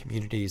create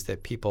communities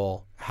that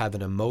people have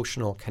an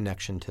emotional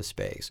connection to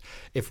space.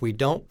 If we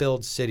don't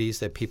build cities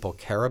that people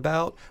care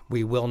about,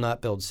 we will not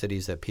build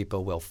cities that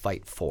people will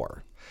fight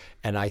for.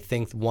 And I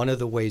think one of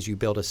the ways you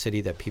build a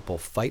city that people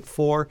fight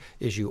for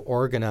is you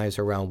organize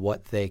around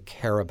what they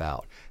care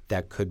about.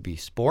 That could be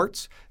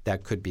sports,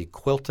 that could be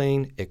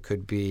quilting, it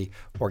could be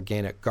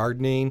organic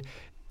gardening.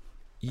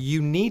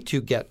 You need to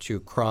get to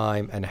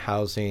crime and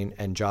housing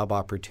and job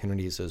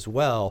opportunities as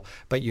well,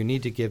 but you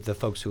need to give the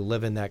folks who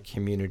live in that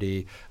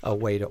community a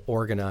way to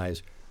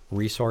organize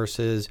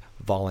resources,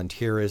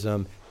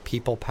 volunteerism,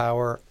 people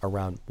power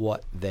around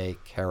what they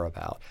care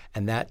about.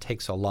 And that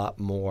takes a lot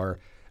more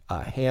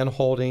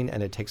hand-holding,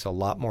 and it takes a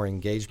lot more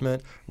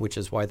engagement, which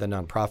is why the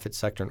nonprofit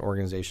sector and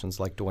organizations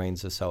like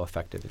Dwayne's is so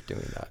effective at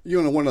doing that. You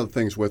know, one of the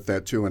things with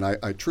that, too, and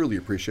I truly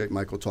appreciate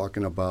Michael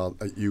talking about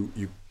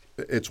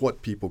it's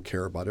what people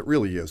care about. It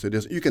really is. It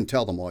is. You can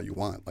tell them all you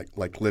want,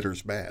 like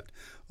litter's bad.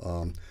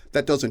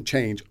 That doesn't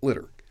change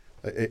litter.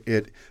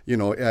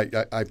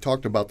 I've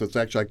talked about this.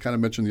 Actually, I kind of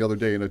mentioned the other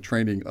day in a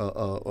training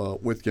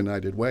with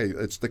United Way.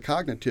 It's the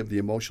cognitive, the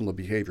emotional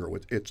behavior.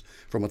 It's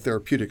from a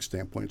therapeutic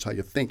standpoint. It's how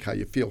you think, how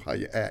you feel, how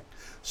you act.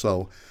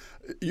 So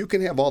you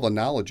can have all the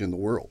knowledge in the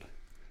world.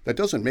 That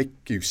doesn't make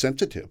you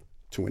sensitive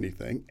to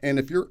anything. And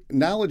if your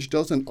knowledge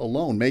doesn't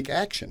alone make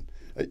action,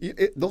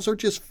 those are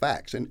just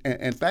facts.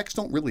 And facts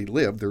don't really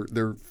live.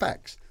 They're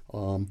facts.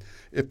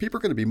 If people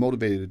are going to be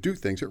motivated to do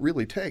things, it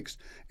really takes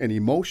an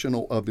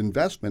emotional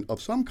investment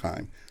of some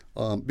kind,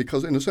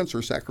 because in a sense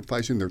they're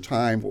sacrificing their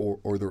time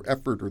or their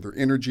effort or their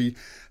energy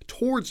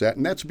towards that,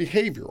 and that's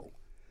behavioral.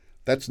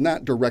 That's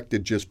not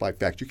directed just by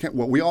facts. You can't.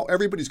 Well,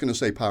 everybody's going to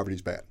say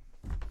poverty's bad.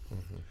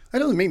 Mm-hmm. That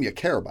doesn't mean you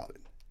care about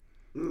it.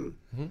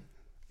 Mm-hmm.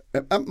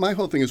 My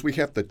whole thing is we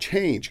have to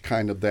change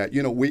kind of that.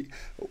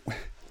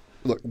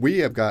 We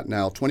have got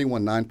now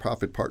 21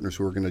 nonprofit partners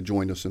who are going to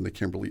join us in the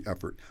Kimberly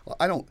effort.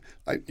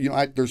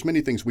 There's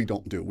many things we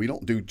don't do. We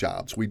don't do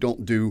jobs. We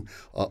don't do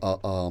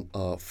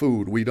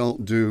food. We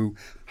don't do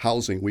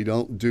housing. We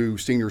don't do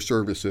senior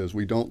services.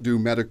 We don't do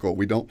medical.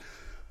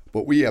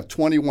 But we have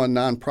 21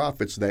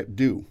 nonprofits that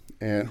do,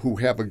 and who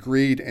have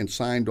agreed and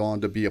signed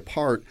on to be a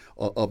part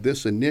of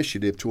this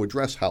initiative to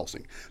address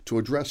housing, to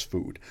address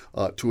food,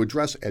 to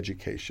address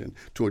education,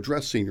 to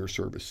address senior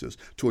services,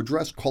 to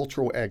address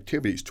cultural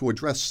activities, to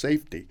address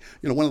safety.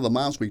 One of the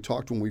moms we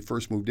talked to when we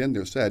first moved in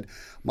there said,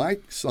 my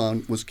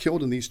son was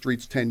killed in these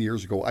streets 10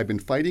 years ago. I've been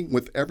fighting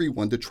with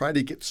everyone to try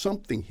to get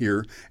something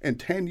here, and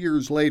 10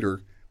 years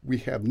later, we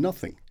have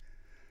nothing.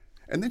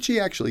 And then she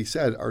actually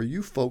said, are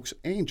you folks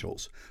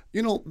angels?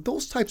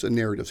 Those types of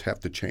narratives have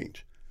to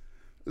change.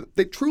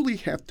 They truly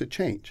have to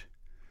change,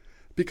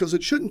 because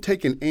it shouldn't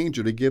take an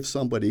angel to give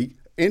somebody,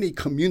 any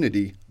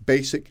community,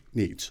 basic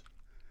needs.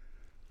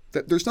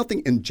 There's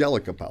nothing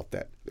angelic about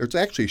that. It's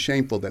actually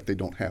shameful that they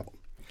don't have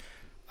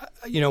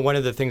them. One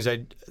of the things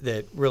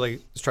that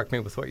really struck me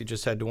with what you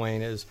just said,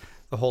 Dwayne, is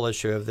the whole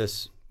issue of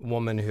this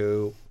woman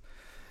who,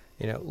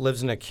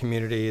 lives in a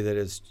community that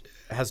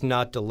has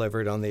not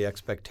delivered on the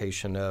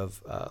expectation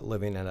of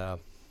living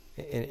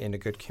in a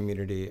good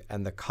community,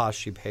 and the cost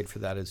she paid for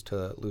that is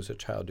to lose a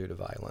child due to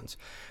violence.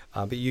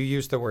 But you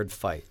used the word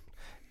fight,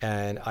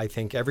 and I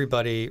think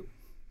everybody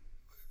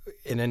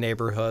in a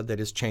neighborhood that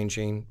is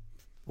changing,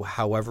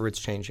 however it's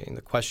changing,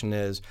 the question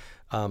is,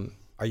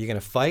 are you going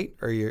to fight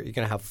or are you going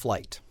to have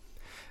flight?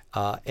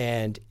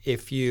 And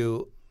if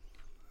you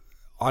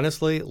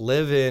honestly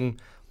live in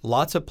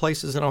lots of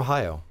places in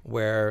Ohio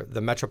where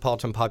the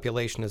metropolitan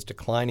population is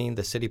declining,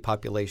 the city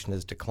population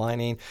is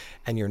declining,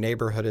 and your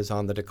neighborhood is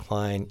on the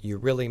decline, you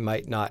really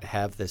might not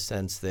have the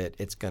sense that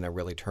it's going to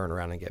really turn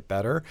around and get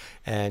better.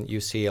 And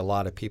you see a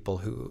lot of people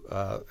who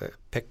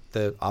pick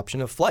the option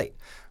of flight,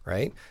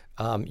 right?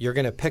 You're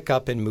going to pick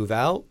up and move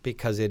out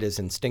because it is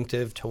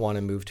instinctive to want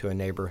to move to a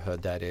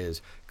neighborhood that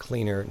is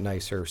cleaner,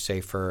 nicer,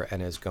 safer,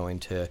 and is going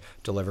to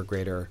deliver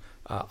greater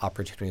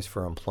opportunities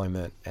for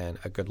employment and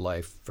a good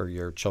life for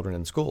your children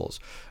in schools.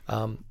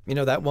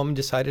 That woman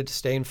decided to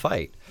stay and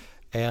fight,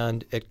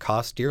 and it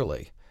cost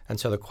dearly. And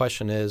so the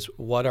question is,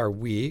 what are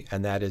we,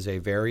 and that is a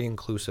very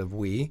inclusive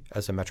we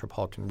as a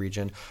metropolitan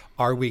region,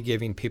 are we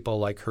giving people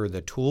like her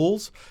the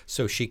tools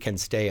so she can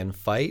stay and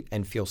fight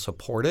and feel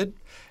supported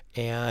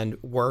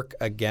and work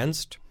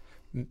against,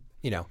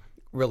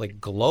 really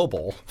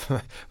global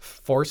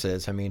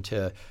forces? I mean,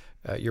 to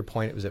your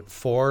point, was it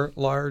 4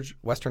 large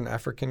Western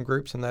African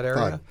groups in that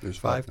area? 5. There's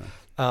 5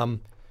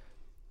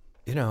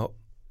 now.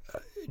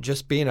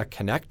 Just being a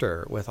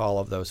connector with all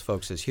of those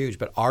folks is huge.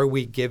 But are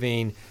we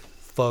giving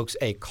folks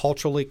a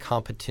culturally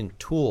competent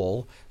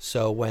tool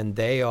so when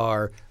they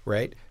are,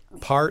 right,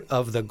 part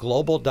of the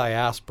global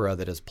diaspora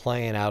that is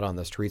playing out on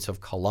the streets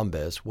of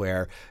Columbus,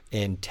 where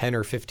in 10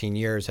 or 15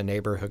 years a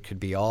neighborhood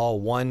could be all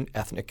one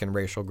ethnic and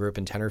racial group,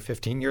 and 10 or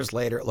 15 years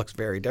later it looks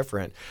very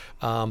different.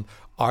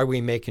 Are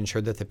we making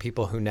sure that the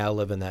people who now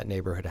live in that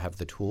neighborhood have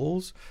the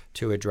tools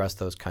to address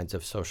those kinds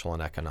of social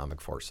and economic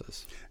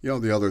forces?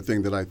 The other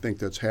thing that I think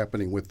that's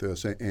happening with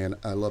this, and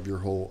I love your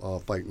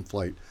whole fight and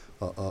flight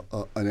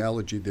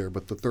analogy there,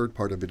 but the third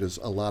part of it is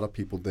a lot of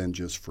people then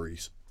just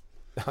freeze.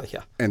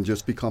 Yeah. And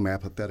just become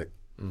apathetic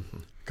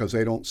because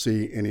they don't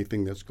see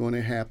anything that's going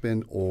to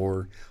happen,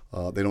 or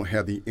they don't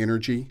have the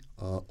energy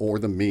or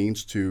the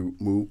means to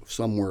move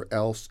somewhere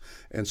else,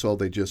 and so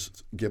they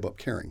just give up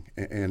caring.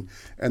 And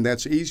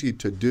that's easy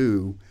to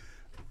do.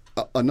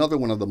 Another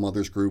one of the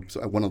mothers groups,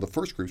 one of the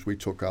first groups we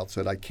took out,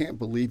 said, I can't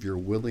believe you're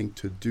willing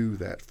to do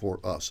that for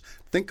us.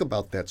 Think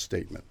about that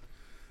statement.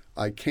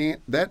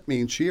 That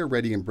means she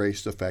already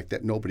embraced the fact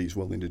that nobody's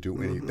willing to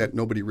do anything, that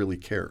nobody really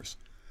cares.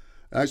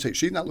 And I say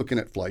she's not looking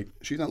at flight.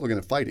 She's not looking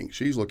at fighting.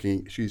 She's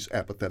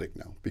apathetic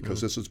now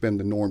because this has been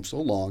the norm so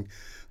long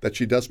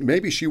that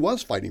maybe she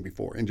was fighting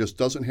before and just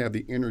doesn't have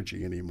the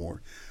energy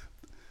anymore.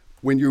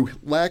 When you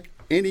lack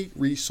any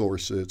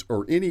resources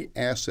or any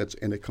assets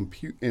in a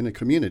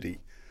community,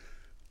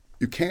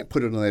 you can't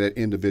put it on that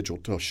individual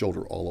to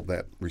shoulder all of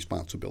that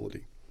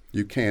responsibility.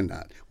 You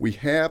cannot. We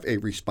have a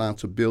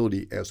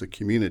responsibility as a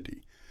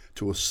community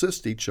to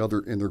assist each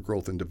other in their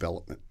growth and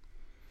development.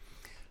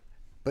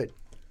 But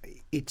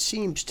it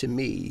seems to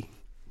me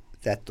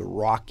that the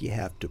rock you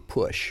have to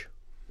push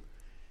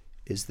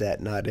is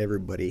that not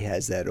everybody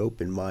has that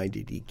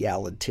open-minded,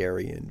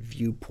 egalitarian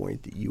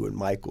viewpoint that you and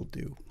Michael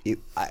do.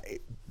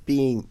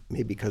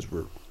 Maybe because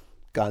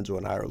Gonzo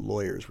and I are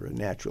lawyers, we're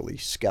naturally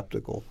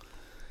skeptical.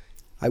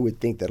 I would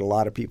think that a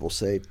lot of people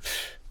say,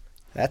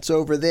 that's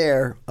over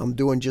there. I'm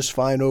doing just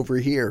fine over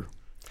here.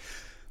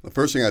 The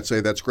first thing I'd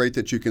say, that's great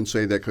that you can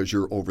say that because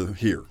you're over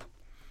here.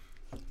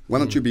 Why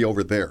don't you be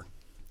over there?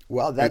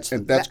 Well,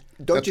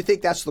 don't you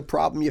think that's the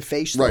problem you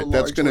face? Right,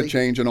 that's going to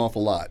change an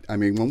awful lot. I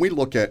mean, when we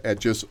look at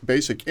just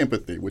basic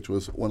empathy, which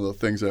was one of the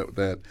things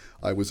that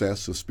I was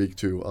asked to speak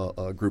to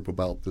a group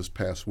about this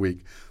past week,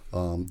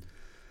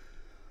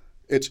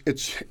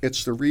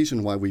 It's the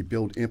reason why we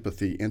build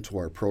empathy into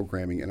our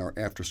programming and our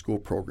after-school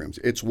programs.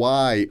 It's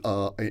why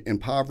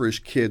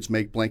impoverished kids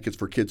make blankets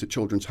for kids at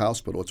Children's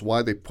Hospital. It's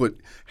why they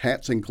put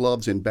hats and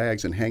gloves in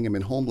bags and hang them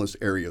in homeless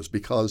areas,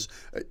 because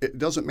it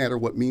doesn't matter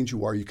what means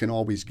you are, you can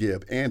always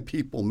give, and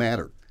people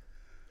matter.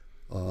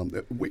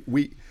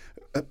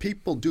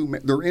 People do.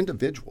 They're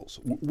individuals.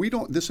 We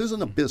don't. This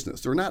isn't a business.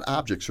 They're not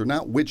objects. They're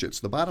not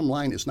widgets. The bottom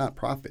line is not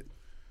profit.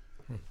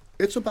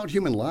 It's about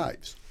human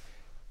lives.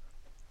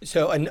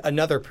 So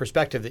another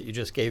perspective that you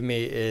just gave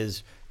me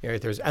is,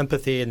 there's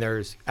empathy and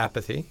there's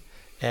apathy.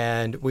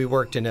 And we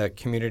worked in a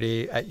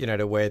community at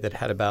United Way that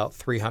had about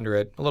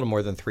 300, a little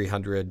more than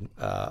 300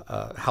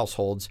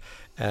 households,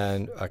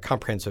 and a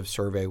comprehensive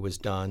survey was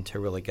done to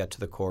really get to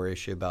the core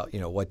issue about,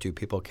 what do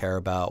people care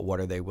about, what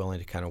are they willing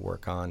to kind of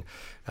work on.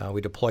 We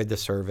deployed the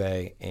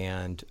survey,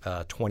 and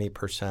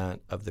 20%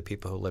 of the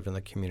people who lived in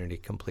the community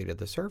completed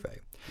the survey.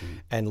 Mm-hmm.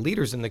 And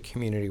leaders in the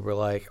community were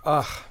like,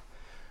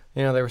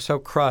 they were so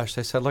crushed.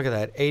 They said, look at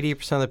that.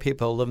 80% of the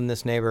people who live in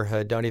this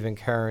neighborhood don't even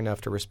care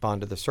enough to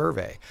respond to the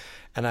survey.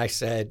 And I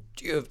said,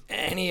 do you have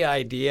any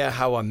idea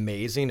how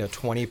amazing a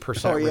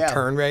 20%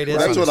 return rate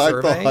is on the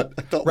survey? That's what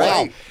I thought.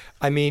 Right. Wow.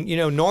 I mean,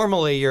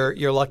 normally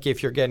you're lucky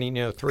if you're getting,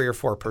 3 or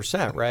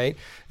 4%, right?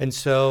 And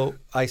so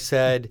I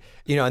said,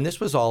 and this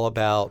was all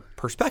about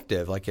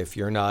perspective. Like, if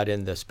you're not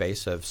in the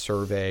space of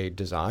survey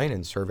design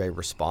and survey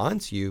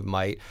response, you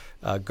might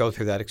go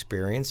through that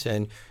experience,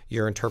 and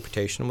your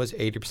interpretation was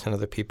 80% of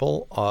the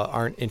people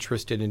aren't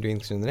interested in doing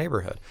things in the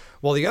neighborhood.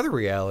 Well, the other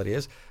reality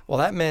is,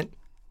 that meant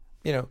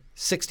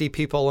 60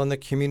 people in the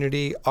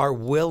community are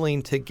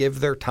willing to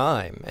give their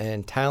time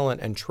and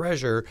talent and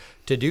treasure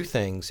to do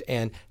things.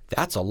 And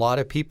that's a lot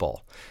of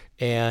people.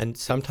 And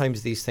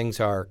sometimes these things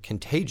are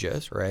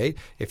contagious, right?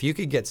 If you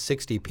could get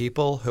 60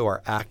 people who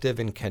are active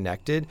and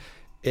connected,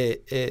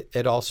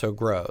 it also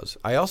grows.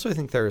 I also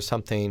think there is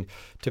something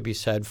to be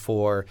said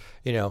for,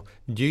 do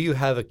you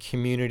have a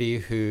community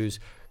whose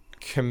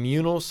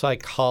communal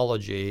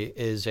psychology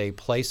is a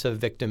place of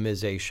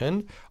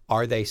victimization?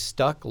 Are they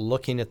stuck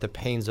looking at the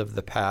pains of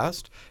the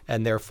past,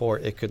 and therefore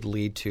it could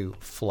lead to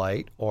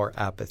flight or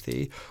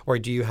apathy? Or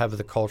do you have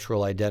the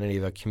cultural identity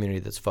of a community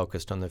that's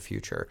focused on the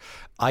future?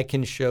 I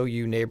can show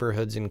you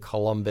neighborhoods in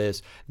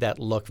Columbus that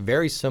look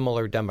very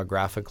similar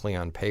demographically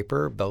on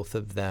paper. Both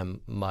of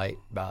them might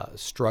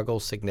struggle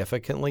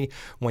significantly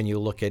when you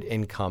look at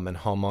income and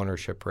home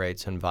ownership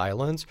rates and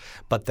violence,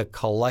 but the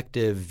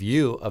collective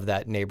view of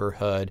that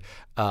neighborhood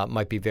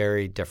might be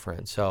very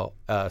different. So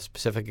a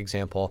specific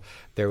example,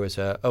 there was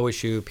a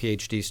OSU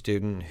PhD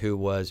student who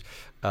was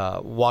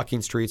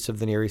walking streets of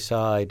the Near East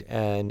Side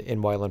and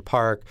in Wyland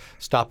Park,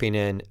 stopping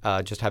in,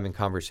 just having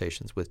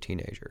conversations with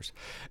teenagers.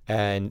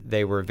 And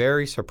they were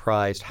very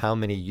surprised how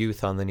many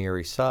youth on the Near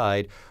East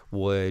Side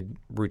would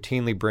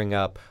routinely bring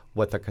up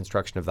what the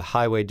construction of the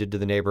highway did to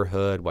the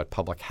neighborhood, what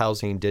public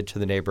housing did to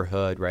the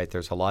neighborhood, right?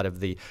 There's a lot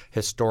of the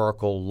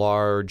historical,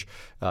 large,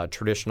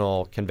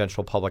 traditional,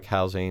 conventional public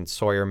housing,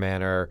 Sawyer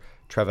Manor,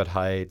 Trevitt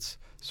Heights,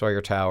 Sawyer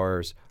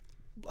Towers,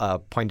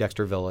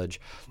 Poindexter Village.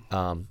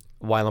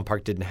 Wyland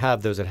Park didn't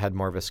have those. It had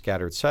more of a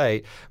scattered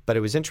site. But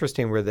it was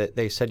interesting where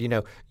they said,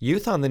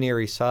 youth on the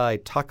Near East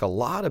Side talk a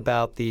lot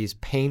about these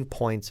pain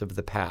points of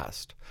the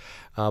past.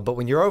 But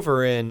when you're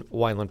over in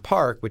Wyland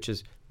Park, which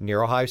is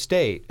near Ohio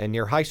State and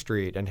near High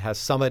Street and has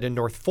Summit and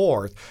North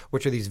 4th,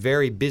 which are these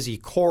very busy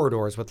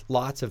corridors with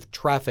lots of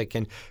traffic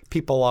and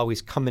people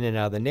always coming in and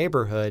out of the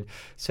neighborhood,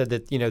 said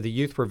that, the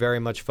youth were very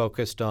much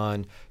focused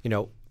on,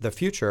 the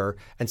future.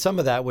 And some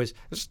of that was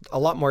just a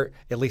lot more,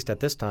 at least at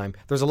this time,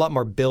 there's a lot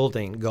more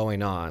building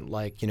going on.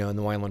 Like, in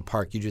the Wyland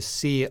Park, you just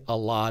see a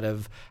lot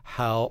of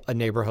how a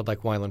neighborhood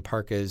like Wyland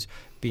Park is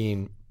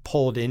being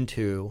pulled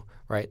into,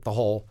 right, the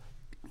whole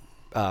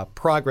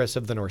progress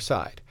of the North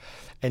Side.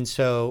 And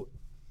so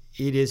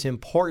it is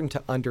important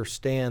to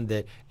understand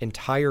that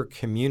entire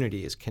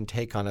communities can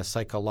take on a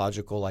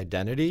psychological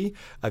identity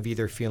of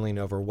either feeling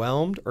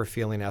overwhelmed or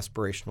feeling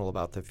aspirational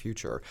about the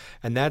future.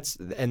 And that's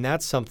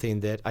something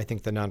that I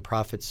think the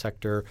nonprofit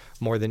sector,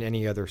 more than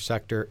any other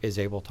sector, is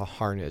able to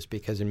harness.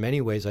 Because in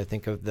many ways, I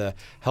think of the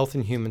health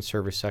and human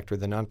service sector,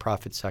 the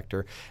nonprofit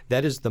sector,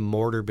 that is the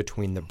mortar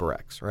between the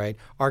bricks, right?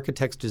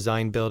 Architects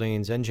design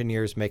buildings,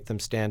 engineers make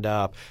them stand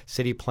up,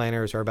 city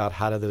planners are about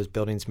how do those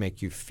buildings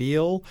make you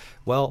feel.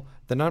 Well,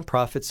 the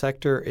nonprofit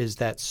sector is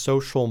that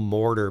social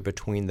mortar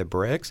between the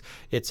bricks.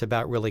 It's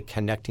about really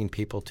connecting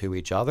people to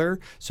each other.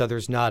 So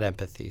there's not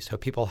empathy. So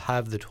people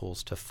have the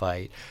tools to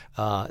fight.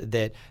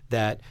 That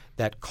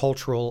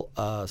cultural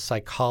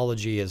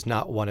psychology is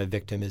not one of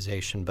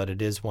victimization, but it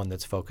is one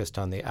that's focused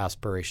on the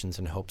aspirations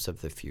and hopes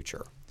of the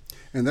future.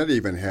 And that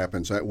even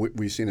happens.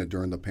 We've seen it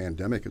during the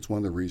pandemic. It's one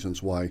of the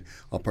reasons why,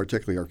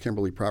 particularly our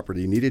Kimberly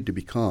property, needed to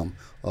become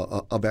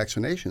a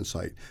vaccination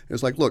site.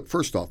 It's like, look,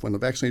 first off, when the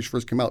vaccination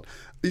first came out,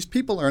 these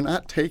people are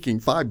not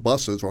taking 5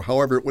 buses or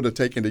however it would have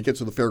taken to get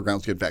to the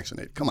fairgrounds to get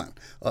vaccinated. Come on.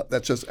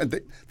 That's just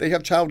they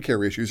have child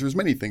care issues. There's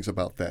many things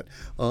about that.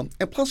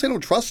 And plus, they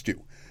don't trust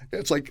you.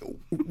 It's like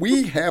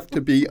we have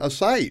to be a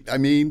site. I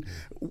mean,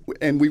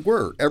 And we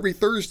were every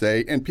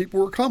Thursday, and people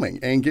were coming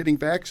and getting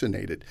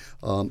vaccinated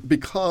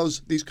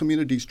because these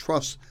communities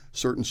trust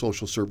certain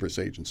social service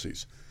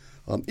agencies.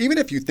 Even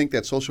if you think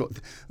that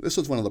this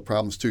is one of the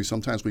problems too.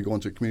 Sometimes we go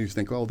into communities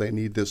and think, oh, they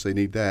need this, they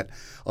need that.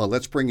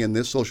 Let's bring in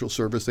this social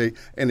service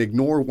and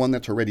ignore one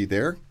that's already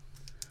there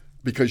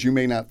because you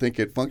may not think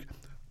it functions.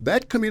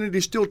 That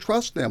community still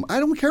trusts them. I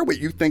don't care what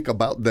you think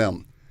about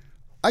them.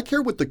 I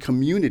care what the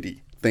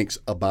community thinks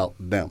about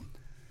them.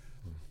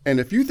 And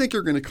if you think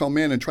you're going to come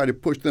in and try to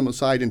push them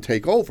aside and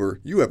take over,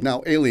 you have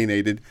now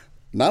alienated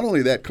not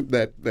only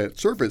that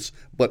service,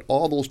 but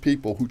all those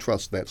people who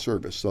trust that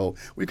service. So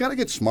we've got to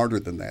get smarter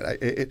than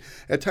that.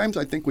 At times,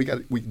 I think we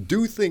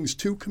do things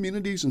to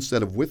communities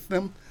instead of with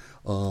them,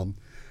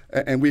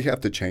 and we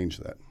have to change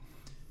that.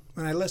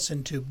 When I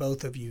listen to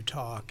both of you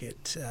talk,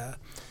 it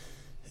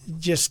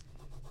just,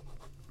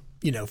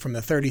 from the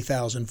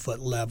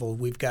 30,000-foot level,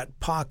 we've got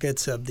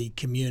pockets of the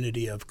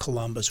community of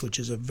Columbus, which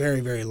is a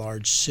very, very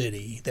large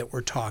city that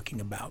we're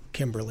talking about,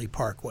 Kimberly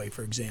Parkway,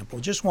 for example,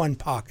 just one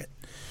pocket.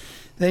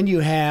 Then you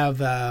have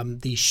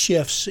the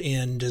shifts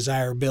in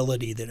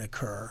desirability that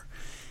occur.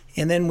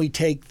 And then we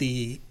take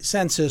the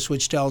census,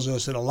 which tells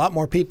us that a lot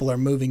more people are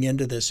moving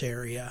into this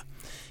area.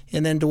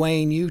 And then,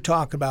 Dwayne, you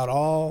talk about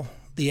all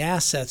the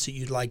assets that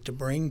you'd like to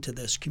bring to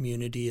this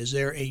community. Is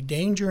there a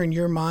danger in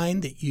your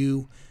mind that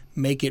you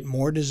make it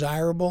more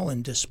desirable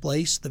and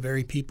displace the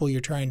very people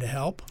you're trying to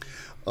help?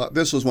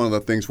 This is one of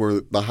the things where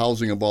the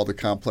housing of all the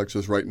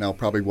complexes right now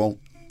probably won't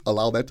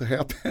allow that to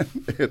happen.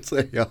 It's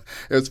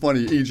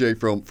funny.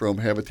 EJ from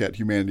Habitat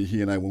Humanity,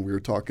 he and I, when we were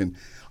talking,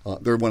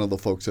 they're one of the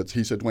folks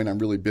he said, Dwayne, I'm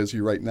really busy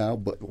right now,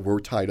 but we're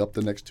tied up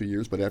the next 2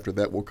 years. But after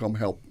that, we'll come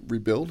help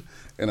rebuild.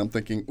 And I'm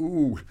thinking,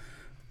 ooh,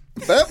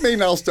 that may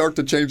now start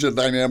to change the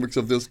dynamics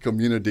of this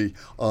community.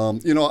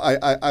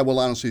 I will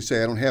honestly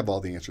say I don't have all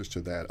the answers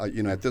to that.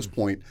 At this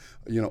point,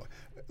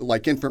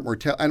 like infant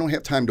mortality, I don't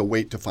have time to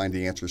wait to find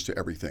the answers to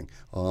everything.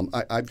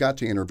 I've got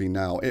to intervene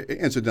now.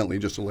 Incidentally,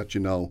 just to let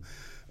you know,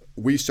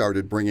 we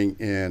started bringing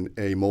in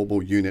a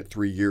mobile unit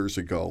 3 years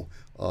ago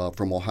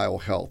from Ohio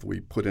Health.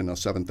 We put in a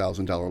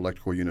 $7,000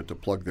 electrical unit to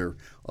plug their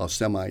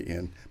semi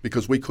in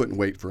because we couldn't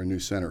wait for a new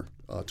center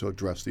to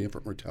address the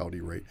infant mortality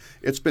rate.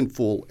 It's been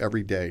full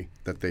every day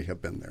that they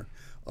have been there.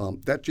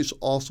 That just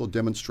also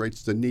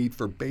demonstrates the need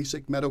for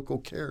basic medical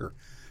care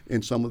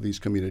in some of these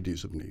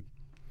communities of need.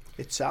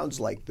 It sounds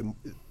like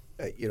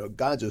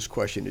Gonzo's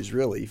question is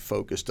really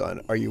focused on,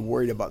 are you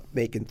worried about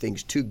making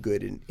things too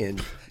good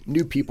and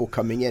new people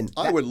coming in?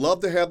 I would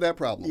love to have that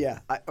problem. Yeah,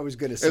 I was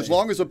going to say. As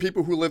long as the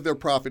people who live there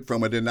profit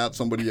from it and not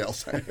somebody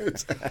else.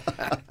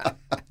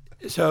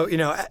 So,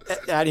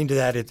 adding to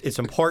that, it's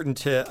important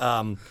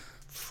to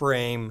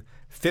frame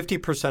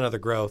 50% of the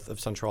growth of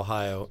Central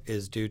Ohio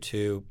is due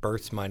to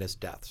births minus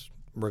deaths.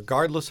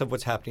 Regardless of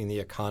what's happening in the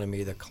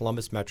economy, the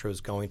Columbus Metro is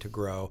going to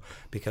grow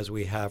because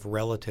we have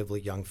relatively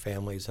young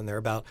families. And there are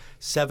about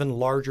 7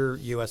 larger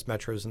U.S.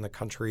 metros in the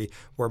country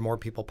where more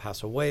people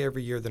pass away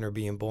every year than are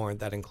being born.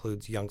 That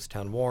includes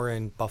Youngstown,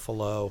 Warren,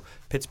 Buffalo,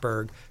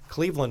 Pittsburgh.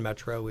 Cleveland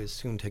Metro is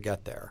soon to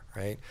get there,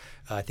 right?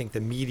 I think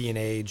the median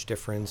age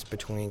difference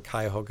between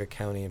Cuyahoga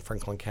County and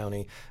Franklin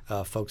County,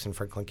 folks in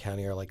Franklin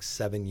County are like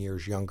 7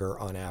 years younger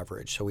on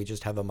average. So we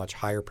just have a much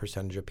higher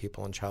percentage of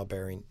people in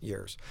childbearing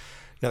years.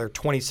 Another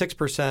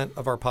 26%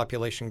 of our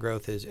population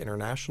growth is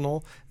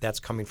international. That's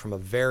coming from a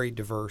very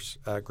diverse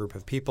group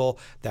of people.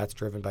 That's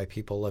driven by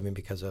people living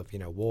because of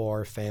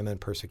war, famine,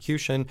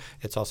 persecution.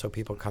 It's also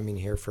people coming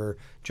here for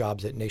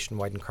jobs at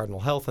Nationwide and Cardinal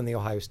Health and the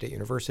Ohio State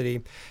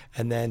University.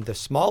 And then the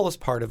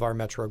smallest part of our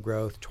metro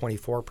growth,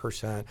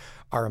 24%,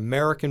 are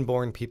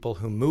American-born people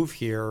who move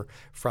here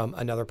from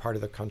another part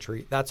of the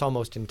country. That's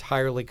almost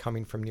entirely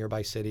coming from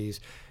nearby cities,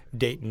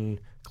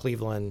 Dayton,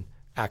 Cleveland,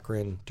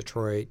 Akron,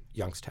 Detroit,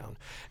 Youngstown.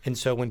 And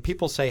so when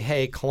people say,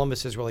 hey,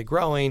 Columbus is really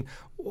growing,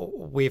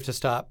 we have to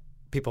stop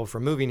people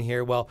from moving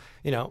here. Well,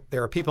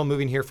 there are people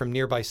moving here from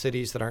nearby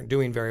cities that aren't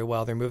doing very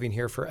well. They're moving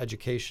here for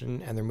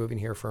education and they're moving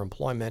here for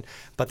employment.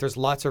 But there's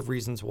lots of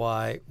reasons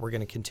why we're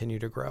going to continue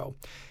to grow.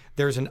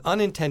 There's an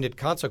unintended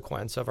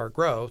consequence of our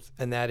growth,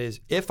 and that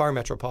is if our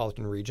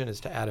metropolitan region is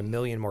to add 1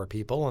 million more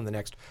people in the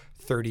next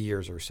 30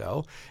 years or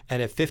so,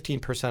 and if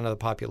 15% of the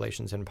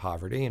population's in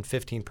poverty and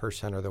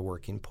 15% are the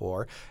working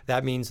poor,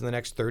 that means in the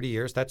next 30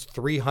 years, that's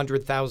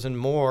 300,000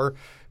 more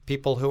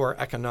people who are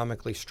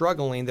economically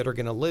struggling that are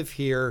going to live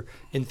here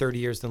in 30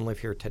 years than live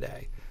here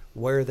today.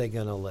 Where are they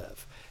going to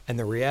live? And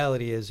the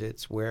reality is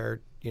it's where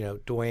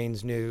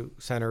Dwayne's new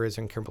center is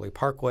in Kimberly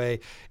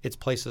Parkway. It's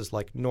places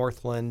like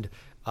Northland,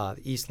 the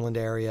Eastland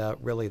area,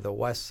 really the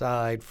west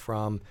side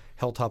from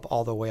Hilltop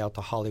all the way out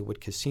to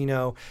Hollywood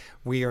Casino.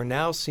 We are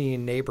now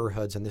seeing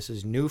neighborhoods, and this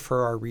is new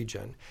for our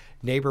region,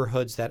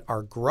 neighborhoods that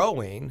are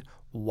growing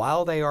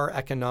while they are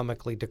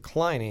economically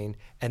declining,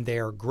 and they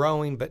are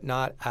growing but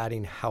not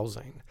adding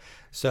housing.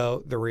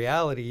 So the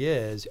reality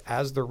is,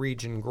 as the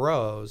region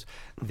grows,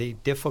 the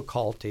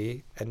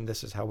difficulty, and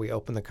this is how we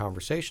open the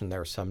conversation, there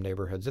are some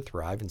neighborhoods that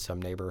thrive and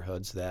some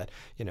neighborhoods that,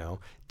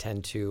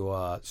 tend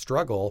to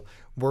struggle.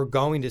 We're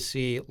going to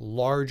see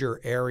larger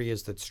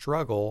areas that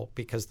struggle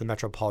because the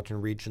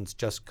metropolitan region's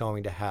just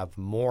going to have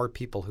more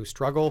people who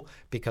struggle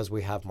because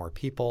we have more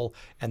people.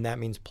 And that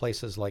means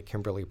places like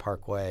Kimberly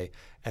Parkway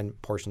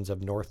and portions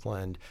of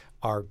Northland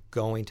are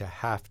going to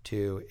have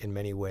to, in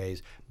many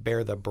ways,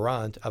 bear the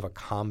brunt of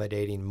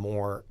accommodating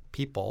more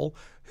people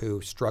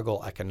who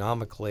struggle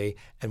economically.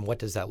 And what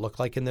does that look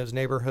like in those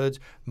neighborhoods?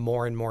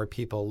 More and more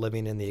people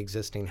living in the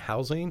existing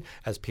housing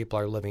as people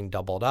are living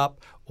doubled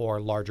up,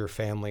 or larger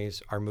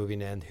families are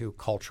moving in who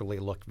culturally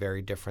look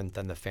very different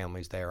than the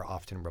families they are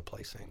often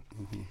replacing.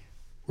 Mm-hmm.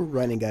 We're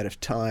running out of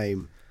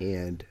time,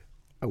 and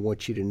I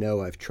want you to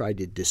know I've tried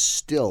to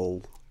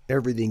distill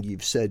everything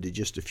you've said to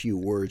just a few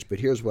words, but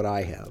here's what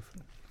I have.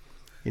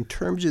 In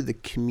terms of the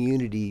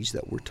communities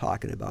that we're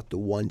talking about, the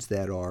ones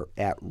that are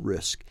at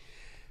risk,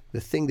 the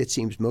thing that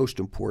seems most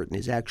important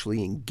is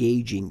actually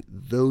engaging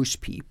those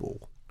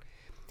people.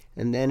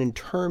 And then in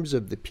terms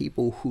of the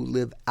people who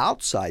live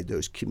outside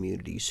those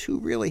communities,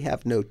 who really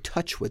have no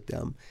touch with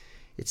them,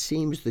 it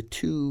seems the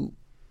two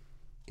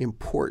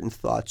important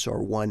thoughts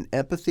are, one,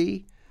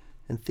 empathy,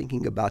 and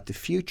thinking about the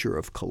future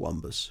of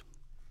Columbus.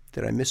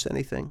 Did I miss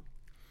anything?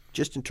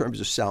 Just in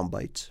terms of sound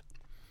bites.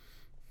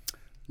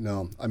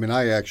 No, I mean,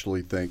 I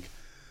actually think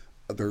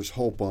there's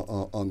hope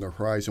on the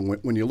horizon.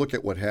 When you look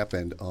at what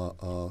happened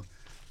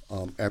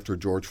after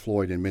George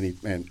Floyd and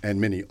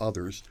many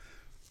others,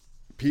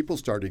 people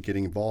started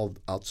getting involved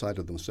outside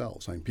of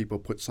themselves. I mean, people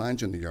put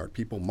signs in the yard,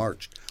 people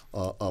marched,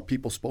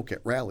 people spoke at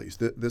rallies.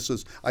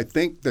 I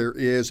think there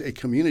is a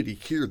community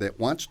here that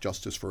wants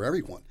justice for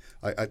everyone.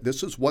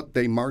 This is what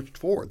they marched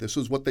for. This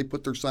is what they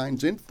put their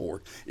signs in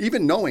for,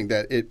 even knowing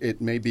that it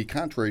may be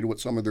contrary to what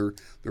some of their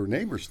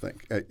neighbors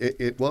think.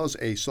 It was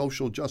a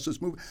social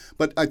justice movement,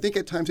 but I think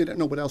at times they didn't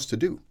know what else to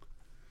do.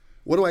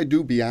 What do I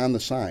do beyond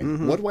the sign?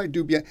 Mm-hmm. What do I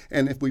do beyond?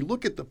 And if we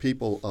look at the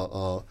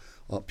people,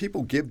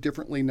 people give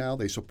differently now.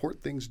 They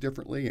support things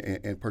differently,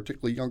 and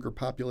particularly younger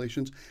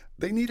populations.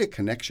 They need a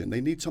connection.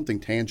 They need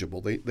something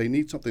tangible. They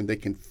need something they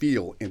can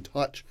feel and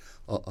touch,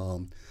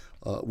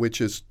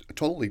 which is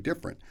totally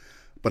different.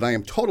 But I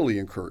am totally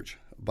encouraged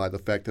by the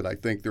fact that I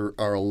think there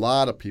are a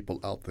lot of people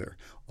out there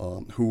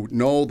who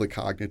know the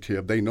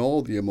cognitive, they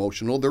know the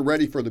emotional, they're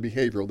ready for the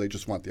behavioral, they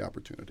just want the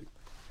opportunity.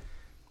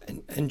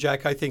 And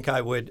Jack, I think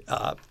I would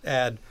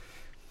add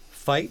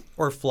fight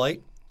or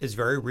flight is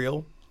very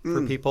real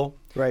for people.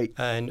 Right.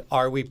 And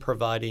are we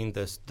providing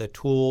the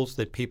tools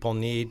that people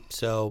need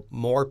so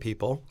more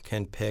people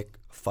can pick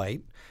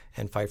fight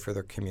and fight for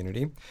their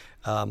community?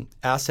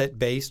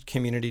 Asset-based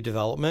community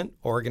development,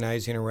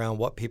 organizing around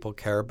what people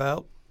care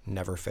about,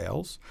 never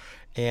fails.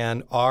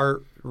 And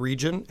our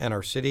region and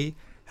our city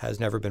has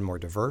never been more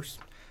diverse.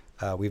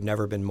 We've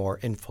never been more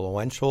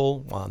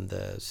influential on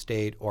the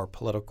state or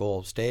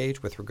political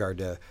stage with regard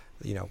to,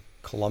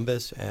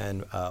 Columbus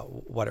and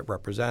what it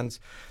represents.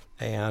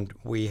 And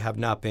we have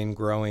not been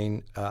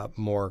growing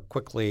more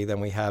quickly than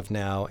we have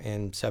now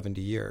in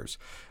 70 years.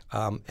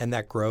 And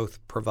that growth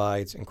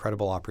provides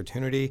incredible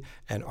opportunity.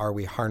 And are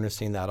we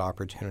harnessing that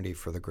opportunity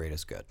for the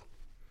greatest good?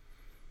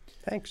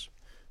 Thanks.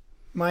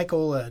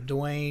 Michael,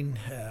 Dwayne,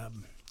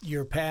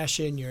 your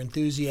passion, your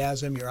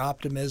enthusiasm, your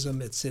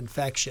optimism, it's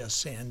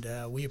infectious. And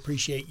we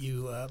appreciate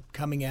you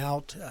coming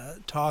out,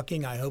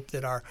 talking. I hope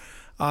that our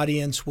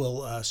audience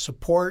will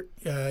support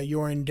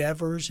your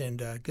endeavors,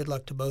 and good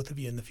luck to both of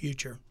you in the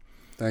future.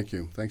 Thank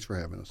you. Thanks for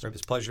having us. It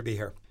was a pleasure to be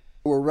here.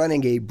 We're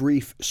running a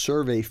brief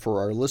survey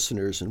for our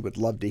listeners and would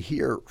love to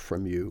hear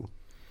from you.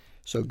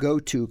 So go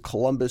to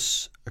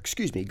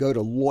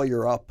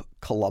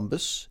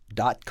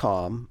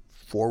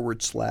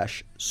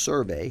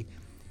lawyerupcolumbus.com/survey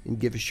and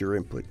give us your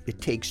input.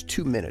 It takes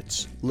 2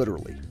 minutes,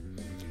 literally.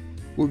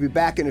 We'll be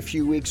back in a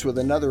few weeks with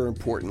another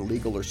important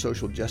legal or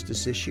social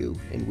justice issue,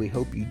 and we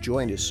hope you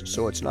join us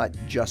so it's not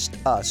just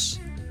us,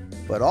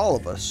 but all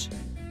of us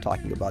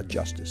talking about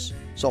justice.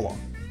 So long.